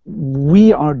 So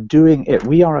we are doing it,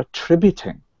 we are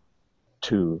attributing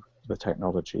to the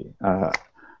technology.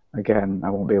 Again, I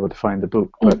won't be able to find the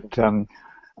book, but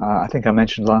I think I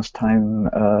mentioned last time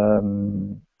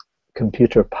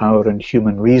Computer Power and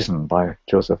Human Reason by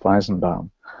Joseph Weizenbaum.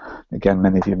 Again,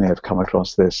 many of you may have come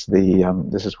across this.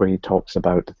 This is where he talks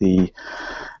about the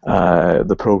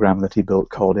program that he built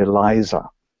called ELIZA.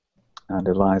 And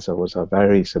ELIZA was a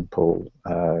very simple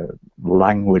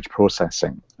language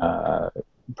processing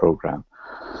program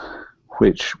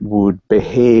which would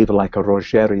behave like a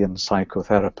Rogerian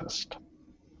psychotherapist.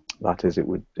 That is,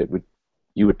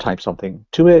 you would type something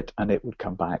to it, and it would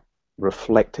come back,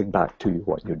 reflecting back to you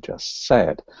what you just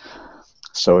said.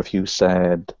 So if you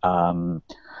said, I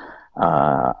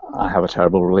have a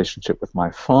terrible relationship with my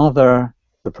father,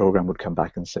 the program would come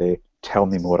back and say, tell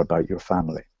me more about your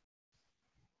family.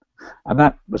 And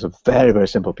that was a very, very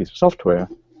simple piece of software.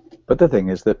 But the thing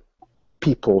is that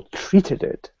people treated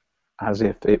it as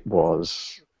if it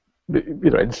was, you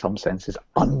know, in some senses,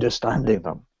 understanding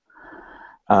them.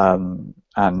 And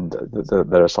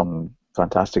there are some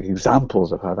fantastic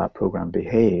examples of how that program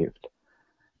behaved.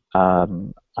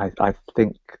 I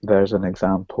think there's an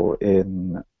example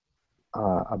in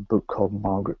a book called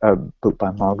book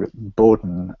by Margaret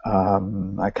Bowden.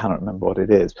 I cannot remember what it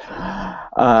is.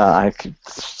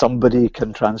 Somebody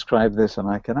can transcribe this, and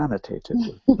I can annotate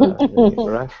it with the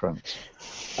reference.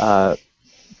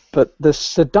 But the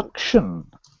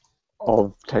seduction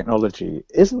of technology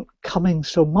isn't coming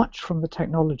so much from the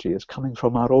technology as coming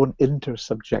from our own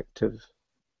intersubjective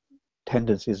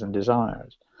tendencies and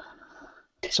desires.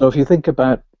 So if you think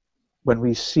about when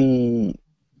we see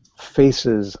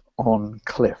faces on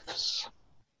cliffs,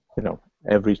 you know,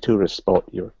 every tourist spot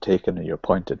you're taken and you're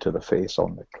pointed to the face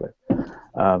on the cliff.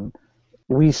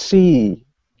 We see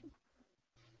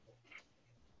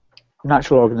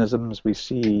natural organisms, we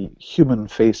see human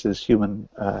faces, human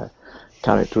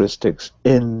characteristics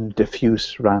in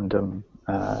diffuse random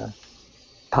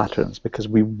patterns because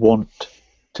we want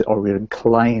to, or we're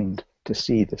inclined to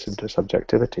see this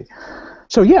intersubjectivity.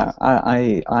 So yeah,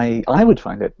 I would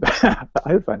find it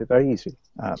I would find it very easy,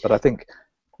 but I think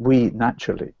we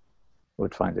naturally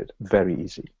would find it very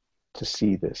easy to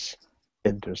see this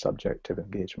intersubjective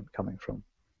engagement coming from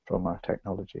our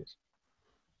technologies.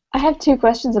 I have 2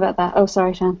 questions about that. Oh,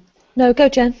 sorry, Shan. No, go,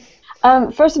 Jen.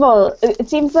 First of all, it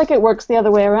seems like it works the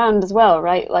other way around as well,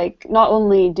 right? Like, not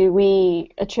only do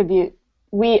we attribute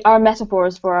our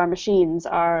metaphors for our machines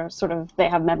are sort of, they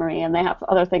have memory and they have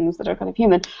other things that are kind of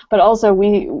human, but also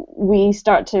we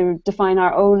start to define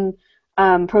our own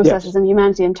processes in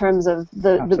humanity in terms of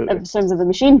the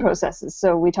machine processes.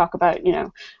 So we talk about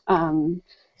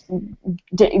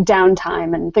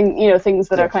downtime and things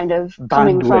that are kind of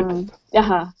coming from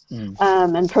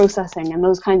and processing and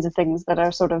those kinds of things that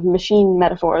are sort of machine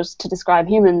metaphors to describe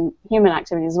human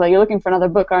activities as well. You're looking for another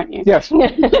book, aren't you? Yes.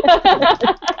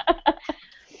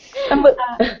 I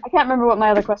can't remember what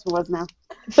my other question was now.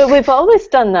 But we've always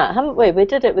done that, haven't we? We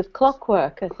did it with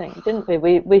clockwork, I think, didn't we?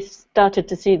 We started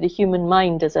to see the human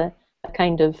mind as a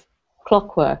kind of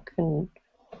clockwork, and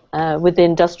with the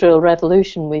Industrial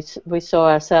Revolution, we saw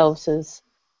ourselves as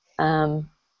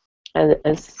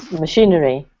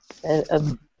machinery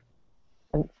of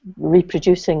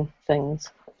reproducing things.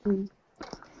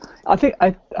 I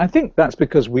think that's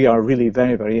because we are really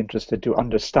very, very interested to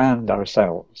understand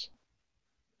ourselves.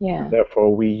 Yeah. And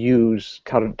therefore, we use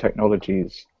current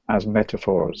technologies as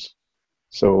metaphors.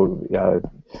 So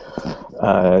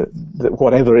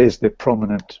whatever is the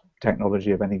prominent technology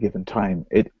of any given time,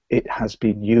 it has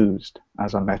been used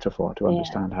as a metaphor to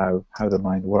understand how the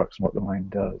mind works and what the mind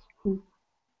does.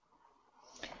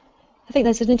 I think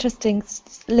there's an interesting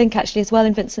link actually as well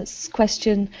in Vincent's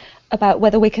question about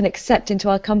whether we can accept into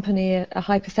our company a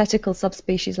hypothetical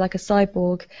subspecies like a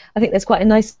cyborg. I think there's quite a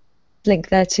nice link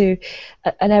there to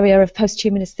an area of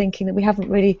post-humanist thinking that we haven't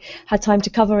really had time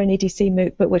to cover in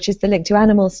EDCMOOC, but which is the link to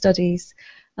animal studies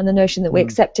and the notion that we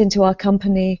accept into our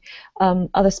company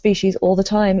other species all the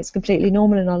time. It's completely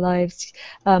normal in our lives.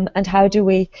 And how do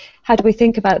we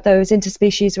think about those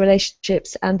interspecies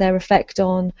relationships and their effect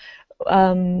on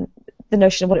the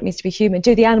notion of what it means to be human?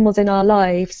 Do the animals in our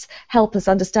lives help us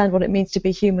understand what it means to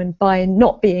be human by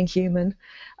not being human?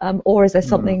 Or is there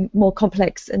something more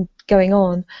complex and going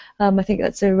on? I think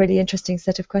that's a really interesting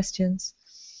set of questions.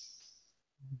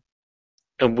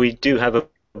 And we do have a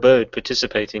bird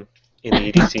participating in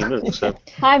the EDCMOOC, so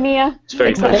hi Mia. It's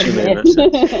very post-human in that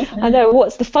sense. I know,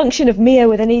 what's the function of Mia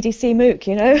with an EDCMOOC,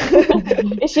 you know?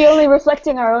 Is she only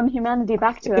reflecting our own humanity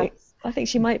back to us? I think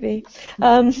she might be.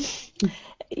 There's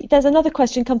another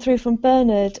question come through from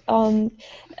Bernard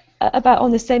about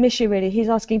on the same issue really. He's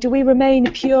asking, do we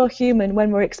remain pure human when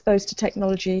we're exposed to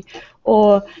technology,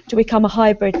 or do we become a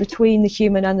hybrid between the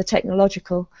human and the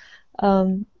technological?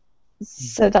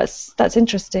 So that's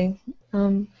interesting.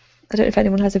 I don't know if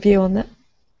anyone has a view on that.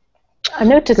 I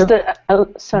noticed that,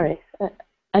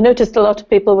 I noticed a lot of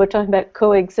people were talking about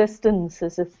coexistence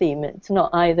as a theme. It's not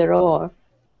either or.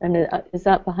 And is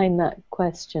that behind that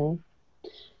question?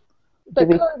 But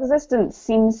coexistence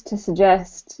seems to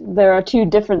suggest there are two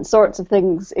different sorts of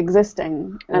things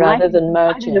existing. And rather than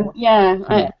merging.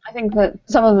 I think that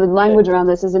some of the language around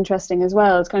this is interesting as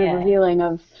well. It's kind of revealing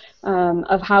of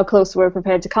how close we're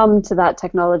prepared to come to that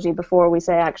technology before we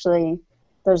say, actually,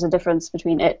 there's a difference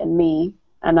between it and me,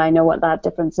 and I know what that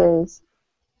difference is.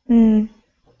 So,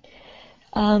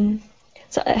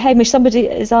 Hamish, somebody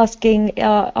is asking,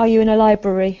 are you in a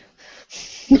library?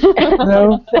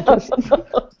 No.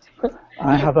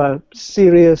 I have a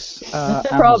serious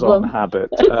Amazon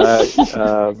habit.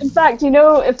 In fact,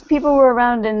 if people were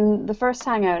around in the first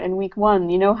Hangout in week 1,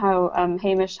 you know how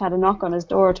Hamish had a knock on his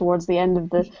door towards the end of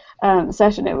the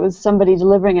session. It was somebody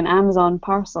delivering an Amazon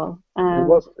parcel.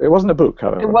 It wasn't a book,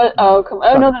 however. It was. Oh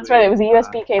no, that's right. It was a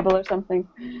USB cable or something.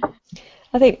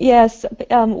 I think yes.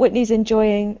 Whitney's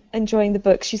enjoying the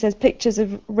books. She says pictures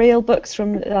of real books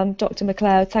from Dr.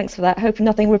 MacLeod. Thanks for that. Hoping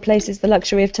nothing replaces the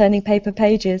luxury of turning paper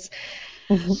pages.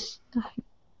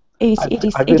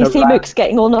 EDCMOOC's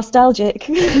getting all nostalgic.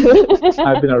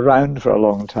 I've been around for a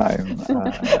long time.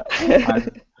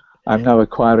 I'm now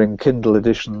acquiring Kindle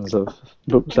editions of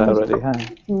books I already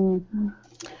have.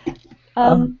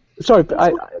 Sorry,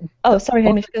 sorry,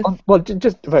 Hamish. Well,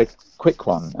 just a very quick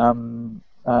one.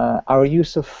 Our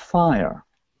use of fire.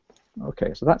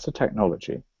 Okay, so that's a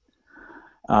technology.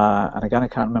 And again, I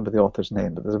can't remember the author's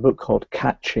name, but there's a book called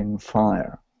Catching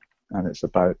Fire, and it's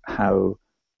about how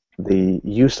the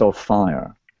use of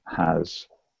fire has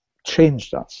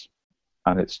changed us,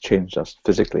 and it's changed us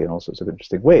physically in all sorts of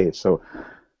interesting ways. So,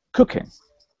 cooking,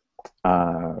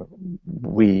 our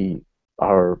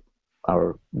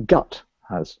gut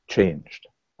has changed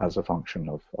as a function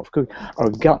of cooking. Our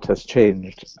gut has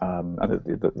changed, and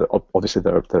obviously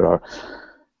there are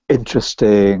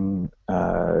interesting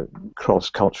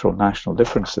cross-cultural national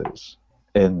differences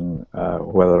in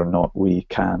whether or not we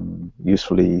can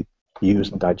usefully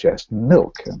use and digest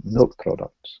milk and milk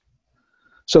products.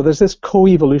 So there's this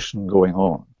co-evolution going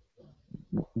on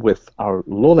with our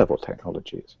low-level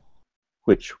technologies,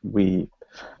 which we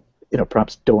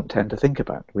perhaps don't tend to think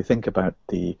about. We think about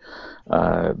the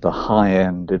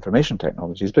high-end information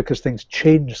technologies because things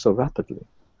change so rapidly.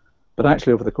 But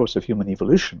actually, over the course of human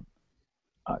evolution,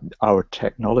 our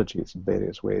technologies in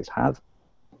various ways have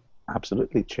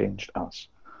absolutely changed us.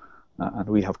 And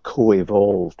we have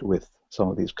co-evolved with some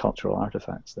of these cultural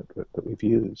artifacts that we've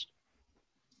used.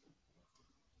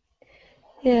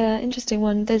 Yeah, interesting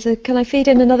one. Can I feed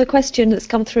in another question that's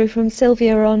come through from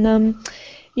Sylvia on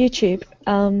YouTube?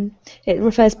 It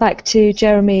refers back to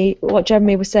what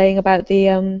Jeremy was saying about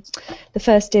the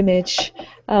first image.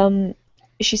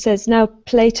 She says, now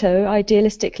Plato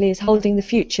idealistically is holding the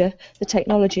future, the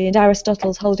technology, and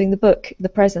Aristotle's holding the book, the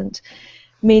present,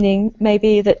 meaning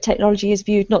maybe that technology is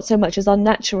viewed not so much as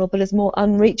unnatural but as more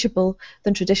unreachable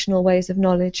than traditional ways of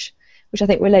knowledge, which I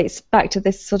think relates back to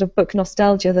this sort of book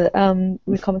nostalgia that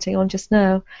we were commenting on just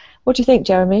now. What do you think,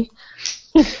 Jeremy?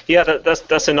 Yeah,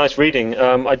 that's a nice reading.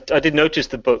 I did notice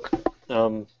the book,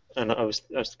 and I was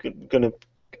going to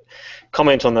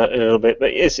comment on that a little bit,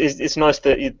 but it's nice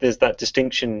that there's that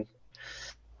distinction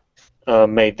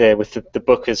made there with the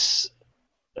book as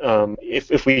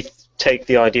if we take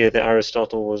the idea that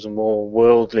Aristotle was more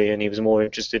worldly and he was more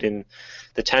interested in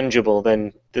the tangible,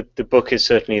 then the book is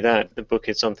certainly that. The book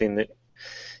is something that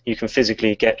you can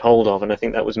physically get hold of, and I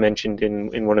think that was mentioned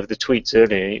in one of the tweets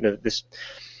earlier.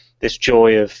 This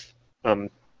joy of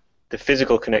the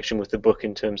physical connection with the book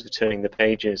in terms of turning the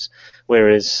pages,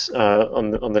 whereas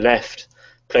on the left,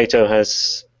 Plato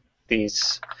has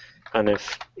these kind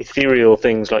of ethereal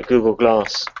things like Google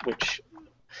Glass, which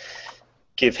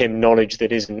give him knowledge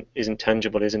that isn't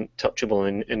tangible, isn't touchable,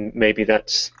 and maybe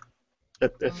that's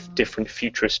a different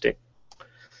futuristic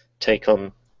take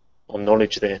on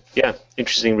knowledge there. Yeah,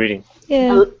 interesting reading.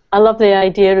 Yeah, I love the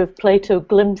idea of Plato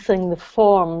glimpsing the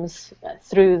forms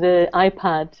through the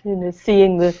iPad,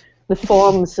 seeing the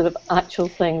forms of actual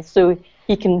things, so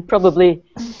he can probably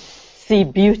see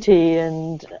beauty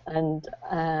and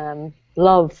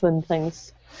love and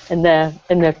things in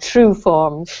their true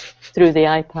forms through the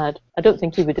iPad. I don't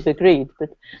think he would have agreed, but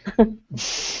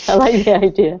I like the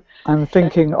idea. I'm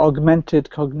thinking augmented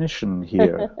cognition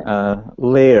here,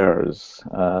 layers.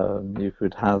 You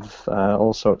could have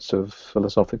all sorts of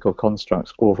philosophical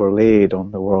constructs overlaid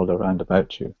on the world around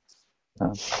about you.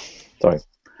 Sorry,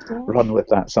 run with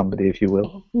that, somebody, if you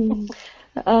will.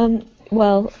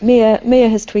 Well, Mia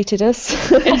has tweeted us.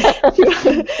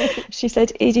 She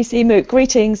said, EDCMOOC,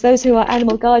 greetings. Those who are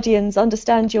animal guardians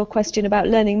understand your question about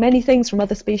learning many things from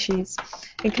other species,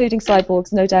 including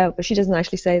cyborgs, no doubt, but she doesn't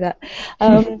actually say that.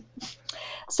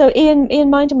 So Ian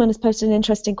Minderman has posted an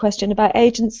interesting question about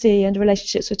agency and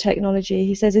relationships with technology.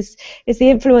 He says, is the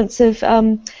influence of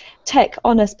tech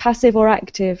on us passive or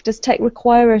active? Does tech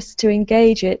require us to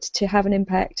engage it to have an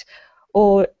impact,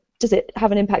 or does it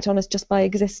have an impact on us just by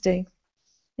existing?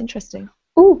 Interesting.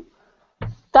 Ooh,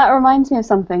 that reminds me of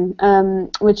something,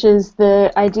 which is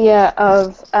the idea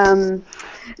of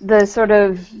the sort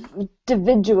of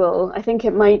individual. I think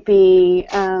it might be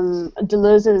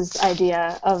Deleuze's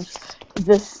idea of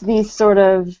these sort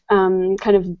of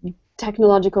kind of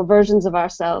technological versions of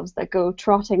ourselves that go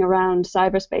trotting around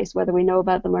cyberspace, whether we know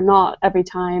about them or not. Every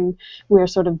time we're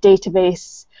sort of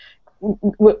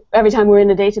every time we're in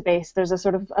a database, there's a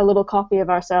sort of a little copy of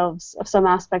ourselves, of some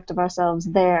aspect of ourselves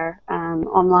there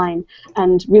online.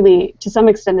 And really, to some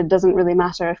extent, it doesn't really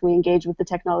matter if we engage with the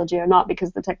technology or not,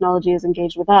 because the technology is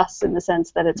engaged with us in the sense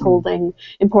that it's holding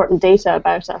important data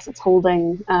about us. It's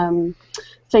holding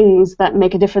things that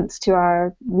make a difference to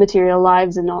our material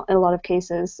lives in a lot of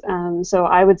cases. So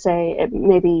I would say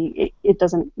it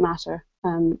doesn't matter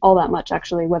all that much,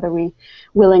 actually, whether we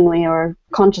willingly or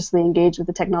consciously engage with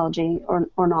the technology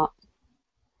or not.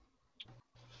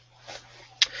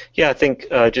 Yeah, I think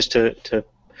just to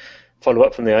follow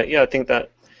up from there, I think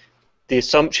that the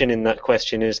assumption in that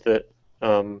question is that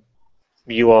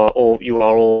you are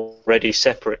already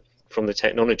separate from the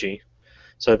technology.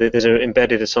 So there's an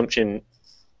embedded assumption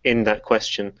in that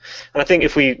question. And I think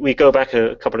if we go back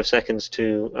a couple of seconds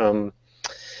to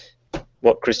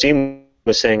what Christine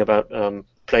was saying about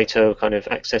Plato kind of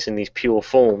accessing these pure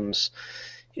forms,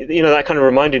 that kind of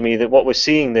reminded me that what we're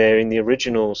seeing there in the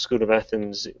original School of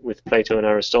Athens with Plato and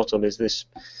Aristotle is this,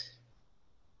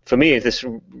 for me,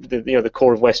 the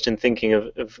core of Western thinking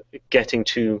of getting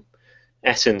to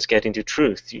essence, getting to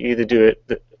truth. You either do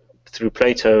it through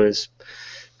Plato as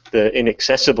the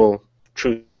inaccessible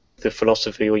truth of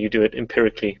philosophy, or you do it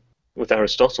empirically with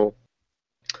Aristotle.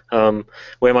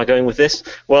 Where am I going with this?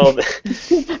 Well,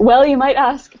 well, you might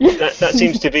ask. that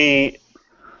seems to be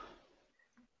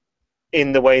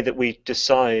in the way that we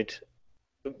decide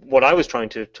what I was trying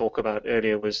to talk about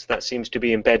earlier was that seems to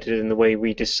be embedded in the way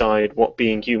we decide what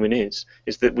being human is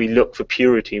that we look for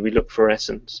purity, we look for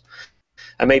essence.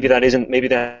 And maybe that isn't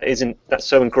that's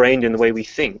so ingrained in the way we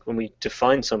think. When we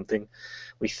define something,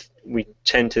 we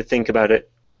tend to think about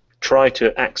it, try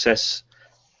to access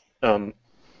a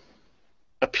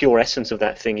pure essence of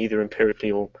that thing, either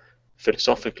empirically or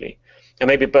philosophically. And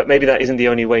maybe that isn't the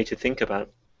only way to think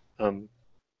about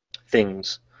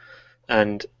things.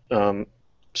 And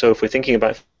so if we're thinking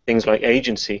about things like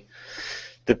agency,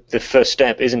 the first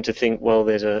step isn't to think, well,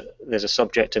 there's a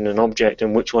subject and an object,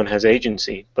 and which one has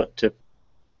agency, but to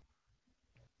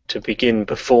begin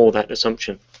before that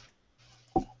assumption.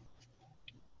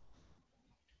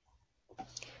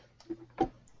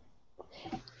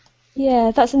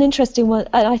 Yeah, that's an interesting one.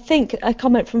 And I think another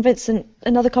comment from Vincent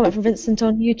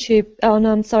on YouTube,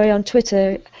 on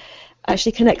Twitter,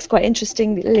 actually connects quite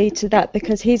interestingly to that,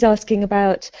 because he's asking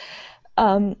about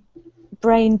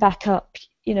brain backup,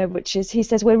 which is, he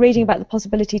says, we're reading about the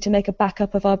possibility to make a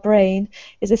backup of our brain.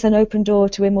 Is this an open door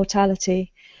to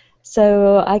immortality?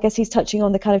 So I guess he's touching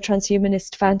on the kind of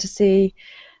transhumanist fantasy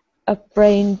of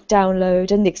brain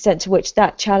download and the extent to which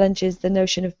that challenges the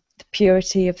notion of the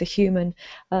purity of the human.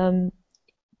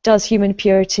 Does human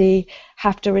purity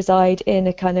have to reside in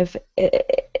a kind of a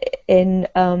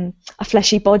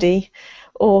fleshy body,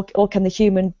 or can the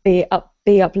human be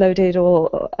uploaded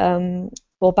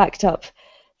or backed up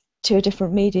to a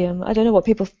different medium? I don't know what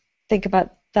people think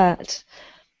about that.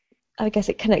 I guess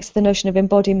it connects to the notion of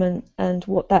embodiment and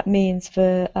what that means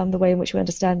for the way in which we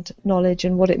understand knowledge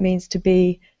and what it means to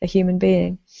be a human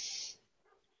being.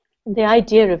 The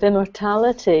idea of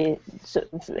immortality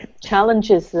sort of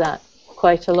challenges that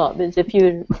quite a lot, because if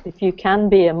you can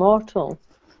be immortal,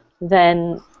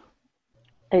 then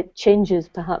it changes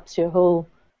perhaps your whole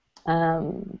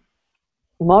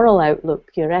moral outlook,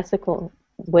 your ethical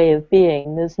way of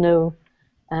being. There's no,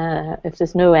 if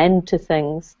there's no end to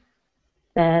things,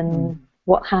 then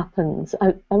what happens?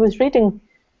 I was reading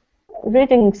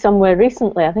somewhere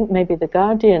recently, I think maybe The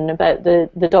Guardian, about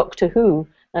the Doctor Who,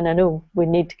 and I know we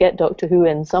need to get Doctor Who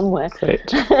in somewhere. Right.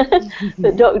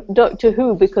 But Doctor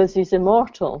Who, because he's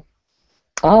immortal,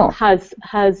 has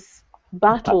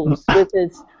battles with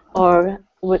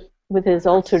his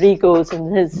alter egos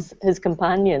and his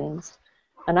companions.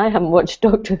 And I haven't watched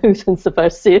Doctor Who since the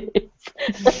first series.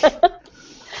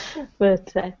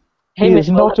 But he is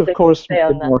not, of course,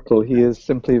 immortal. He is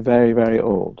simply very, very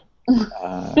old.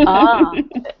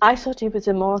 I thought he was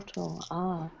immortal.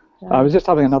 Yeah. I was just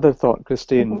having another thought,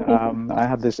 Christine. I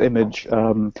had this image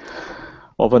of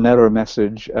an error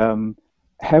message.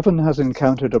 Heaven has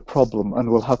encountered a problem and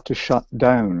will have to shut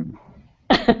down.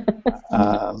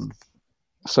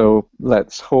 So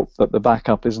let's hope that the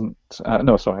backup isn't...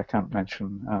 no, sorry, I can't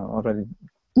mention already.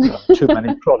 Too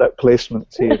many product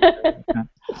placements here.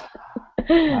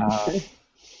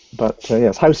 But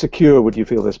yes, how secure would you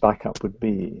feel this backup would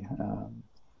be?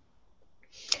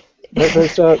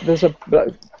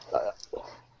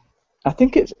 I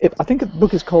think the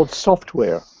book is called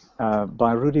Software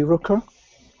by Rudy Rucker,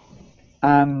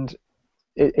 and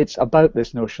it's about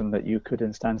this notion that you could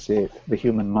instantiate the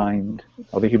human mind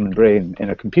or the human brain in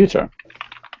a computer,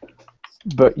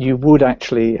 but you would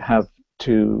actually have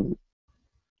to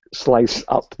slice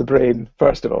up the brain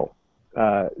first of all.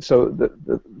 So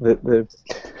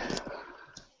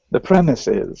the premise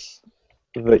is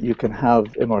that you can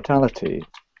have immortality,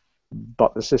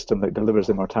 but the system that delivers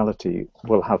immortality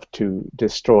will have to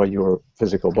destroy your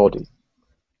physical body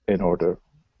in order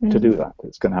to do that.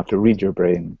 It's going to have to read your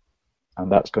brain, and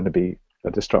that's going to be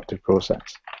a destructive process.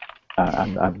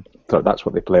 And so that's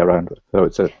what they play around with. So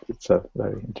it's a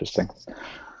very interesting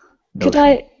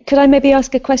notion. Could I maybe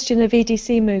ask a question of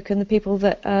EDCMOOC and the people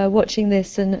that are watching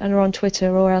this and are on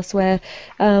Twitter or elsewhere?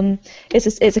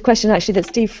 It's a question actually that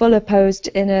Steve Fuller posed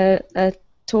in a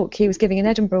talk he was giving in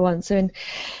Edinburgh once, and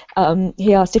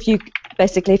he asked if you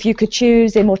could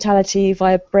choose immortality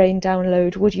via brain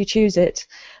download, would you choose it?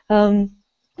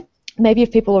 Maybe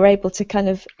if people were able to kind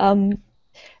of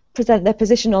present their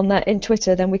position on that in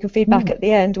Twitter, then we can feed back at the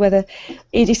end whether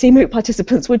EDCMOOC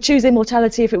participants would choose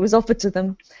immortality if it was offered to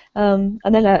them. And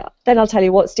then I'll tell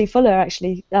you what Steve Fuller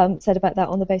actually said about that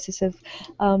on the basis of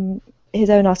his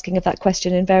own asking of that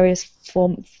question in various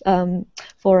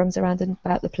forums around and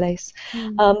about the place.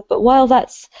 But while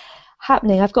that's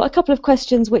happening, I've got a couple of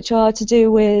questions which are to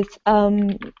do with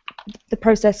the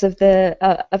process of the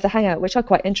Hangout, which are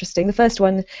quite interesting. The first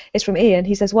one is from Ian.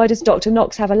 He says, why does Dr.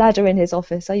 Knox have a ladder in his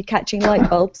office? Are you catching light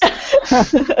bulbs?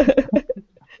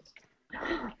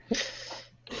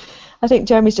 I think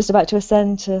Jeremy's just about to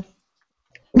ascend to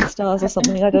stars or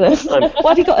something. I don't know.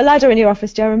 Why have you got a ladder in your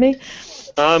office, Jeremy?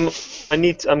 I'm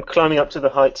climbing up to the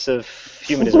heights of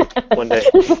humanism one day.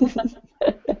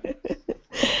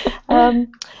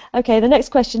 Okay, the next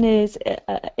question is,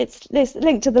 it's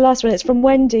linked to the last one. It's from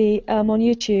Wendy on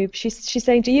YouTube. She's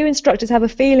saying, do you instructors have a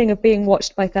feeling of being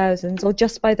watched by thousands or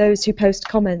just by those who post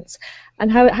comments? And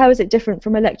how is it different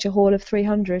from a lecture hall of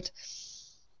 300?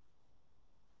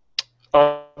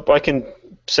 I can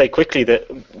say quickly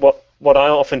that what I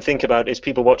often think about is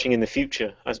people watching in the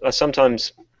future. I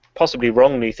sometimes, possibly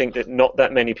wrongly, think that not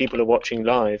that many people are watching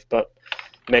live, but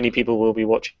many people will be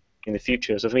watching in the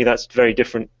future. So for me, that's very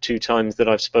different to times that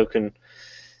I've spoken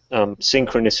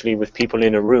synchronously with people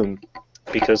in a room,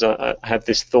 because I have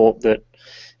this thought that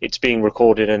it's being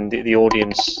recorded and the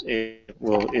audience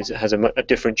has a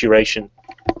different duration.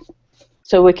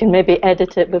 So we can maybe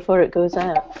edit it before it goes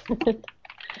out.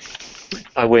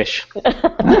 I wish. We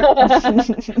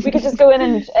could just go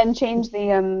in and change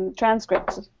the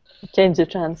transcripts. Change the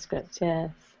transcripts,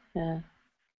 yes. Yeah.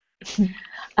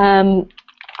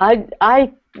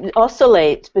 I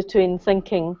oscillate between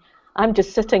thinking I'm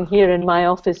just sitting here in my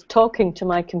office talking to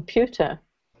my computer,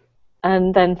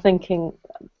 and then thinking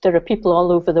there are people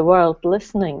all over the world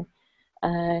listening.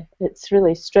 It's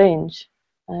really strange.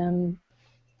 But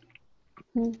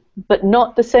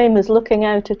not the same as looking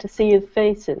out at a sea of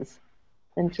faces,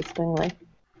 interestingly.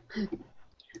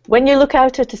 When you look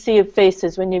out at a sea of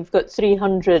faces, when you've got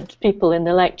 300 people in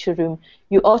the lecture room,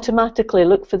 you automatically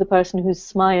look for the person who's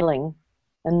smiling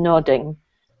and nodding.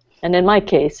 And in my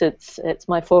case, it's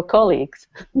my 4 colleagues.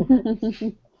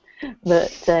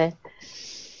 But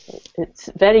it's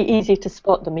very easy to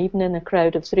spot them, even in a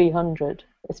crowd of 300,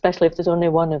 especially if there's only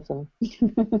one of them.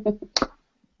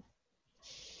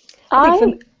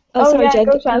 Sorry, Jen.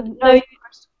 Go, Shan. No, you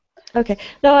first. Okay.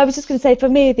 No, I was just going to say, for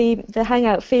me, the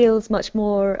Hangout feels much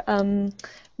more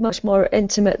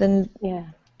intimate than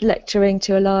lecturing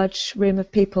to a large room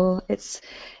of people. It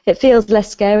feels less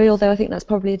scary, although I think that's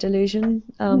probably a delusion,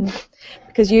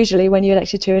 because usually when you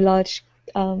lecture to a large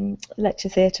lecture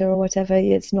theatre or whatever,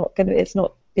 it's not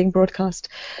being broadcast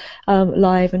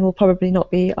live, and will probably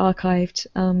not be archived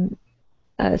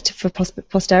for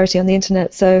posterity on the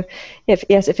internet. So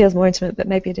yes, it feels more intimate, but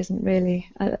maybe it isn't really.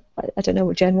 I don't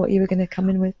know, Jen, what you were going to come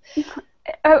in with.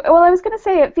 Well, I was going to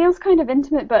say it feels kind of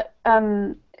intimate, but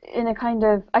in a kind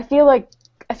of, I feel like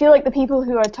the people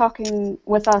who are talking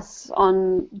with us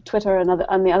on Twitter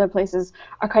and the other places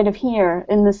are kind of here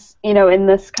in this, in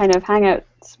this kind of Hangout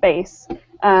space.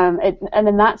 And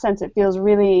in that sense, it feels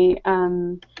really,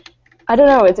 I don't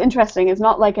know, it's interesting. It's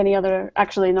not like any other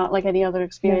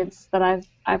experience that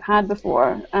I've had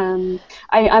before. I'm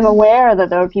aware that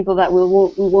there are people that we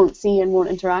won't see and won't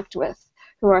interact with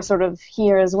who are sort of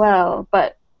here as well,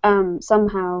 but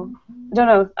somehow, I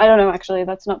don't know actually,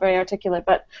 that's not very articulate,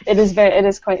 but it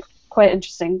is quite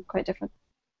interesting, quite different.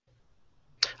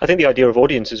 I think the idea of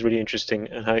audience is really interesting,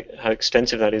 and how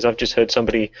extensive that is. I've just heard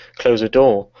somebody close a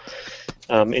door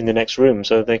in the next room,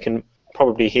 so they can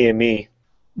probably hear me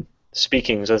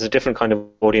speaking. So there's a different kind of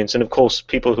audience, and of course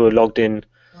people who are logged in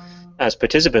as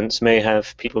participants may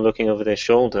have people looking over their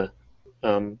shoulder,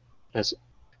 as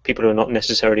people who are not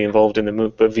necessarily involved in the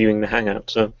MOOC but viewing the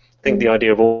Hangout. So I think the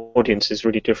idea of audience is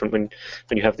really different when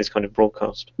you have this kind of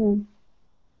broadcast. Okay.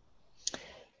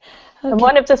 And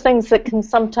one of the things that can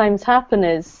sometimes happen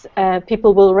is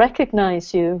people will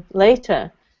recognize you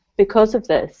later because of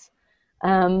this.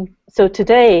 So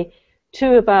today,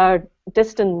 2 of our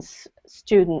distance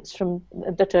students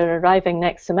that are arriving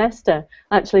next semester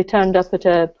actually turned up at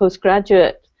a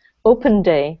postgraduate open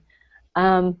day,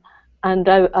 and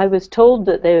I was told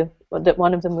that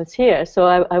one of them was here, so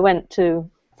I went to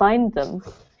find them,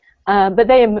 but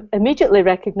they immediately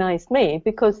recognized me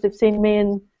because they've seen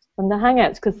me on the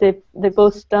Hangouts, because they've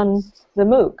both done the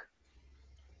MOOC,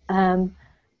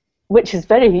 which is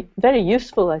very, very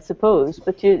useful, I suppose,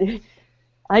 but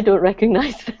I don't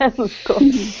recognize them, of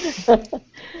course.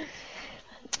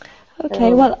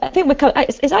 Okay, well, I think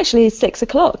it's actually 6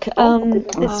 o'clock.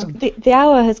 The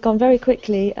hour has gone very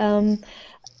quickly,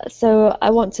 so I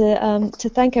want to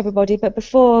thank everybody. But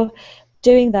before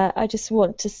doing that, I just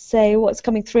want to say what's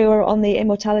coming through on the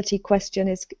immortality question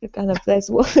is kind of there's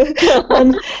one.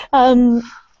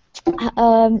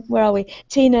 Where are we?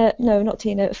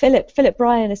 Philip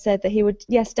Bryan has said that he would,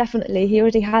 yes, definitely, he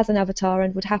already has an avatar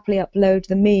and would happily upload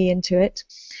the me into it.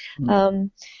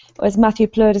 Whereas Matthew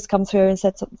Plurd has come through and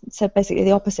said basically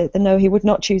the opposite, that no, he would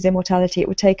not choose immortality, it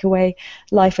would take away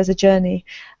life as a journey.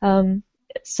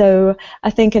 So I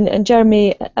think, and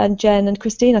Jeremy and Jen and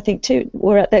Christine, I think too,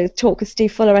 were at the talk with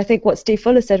Steve Fuller. I think what Steve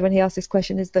Fuller said when he asked this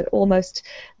question is that almost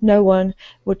no one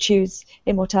would choose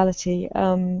immortality.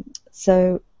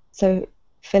 So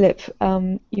Philip,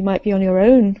 you might be on your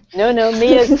own. No,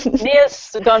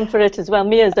 Mia's gone for it as well.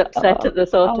 Mia's upset at the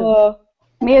thought of.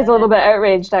 Mia's a little bit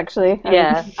outraged, actually.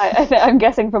 Yeah. I'm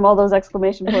guessing from all those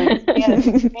exclamation points.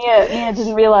 Mia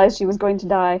didn't realize she was going to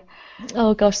die.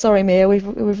 Oh gosh, sorry Mia, we've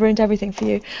ruined everything for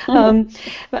you.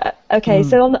 But, okay,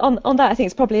 so on that, I think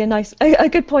it's probably a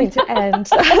good point to end.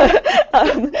 So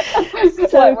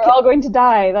we're all going to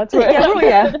die. That's right.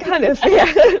 Yeah, kind of.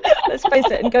 Yeah, let's face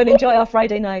it, and go and enjoy our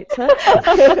Friday nights.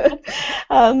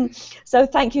 Huh? So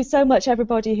thank you so much,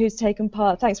 everybody who's taken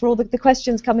part. Thanks for all the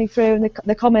questions coming through, and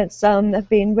the comments have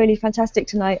been really fantastic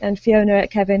tonight. And Fiona,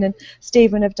 Kevin, and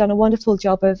Stephen have done a wonderful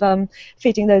job of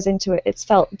feeding those into it. It's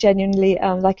felt genuinely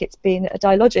like it's been a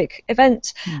dialogic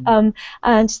event, and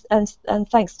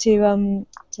thanks to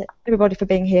everybody for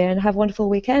being here, and have wonderful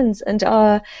weekends. And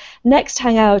our next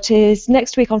hangout is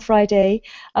next week on Friday,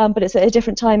 but it's at a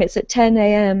different time. It's at 10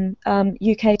 a.m.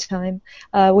 UK time.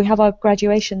 We have our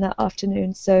graduation that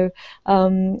afternoon, so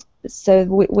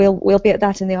we'll be at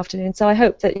that in the afternoon. So I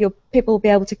hope that people will be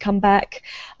able to come back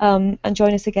and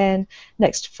join us again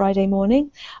next Friday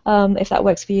morning, if that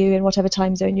works for you in whatever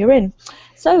time zone you're in.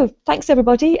 So thanks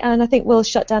everybody, and I think we'll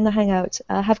shut down the hangout.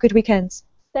 Have good weekends.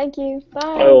 Thank you.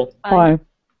 Bye. Bye. Bye.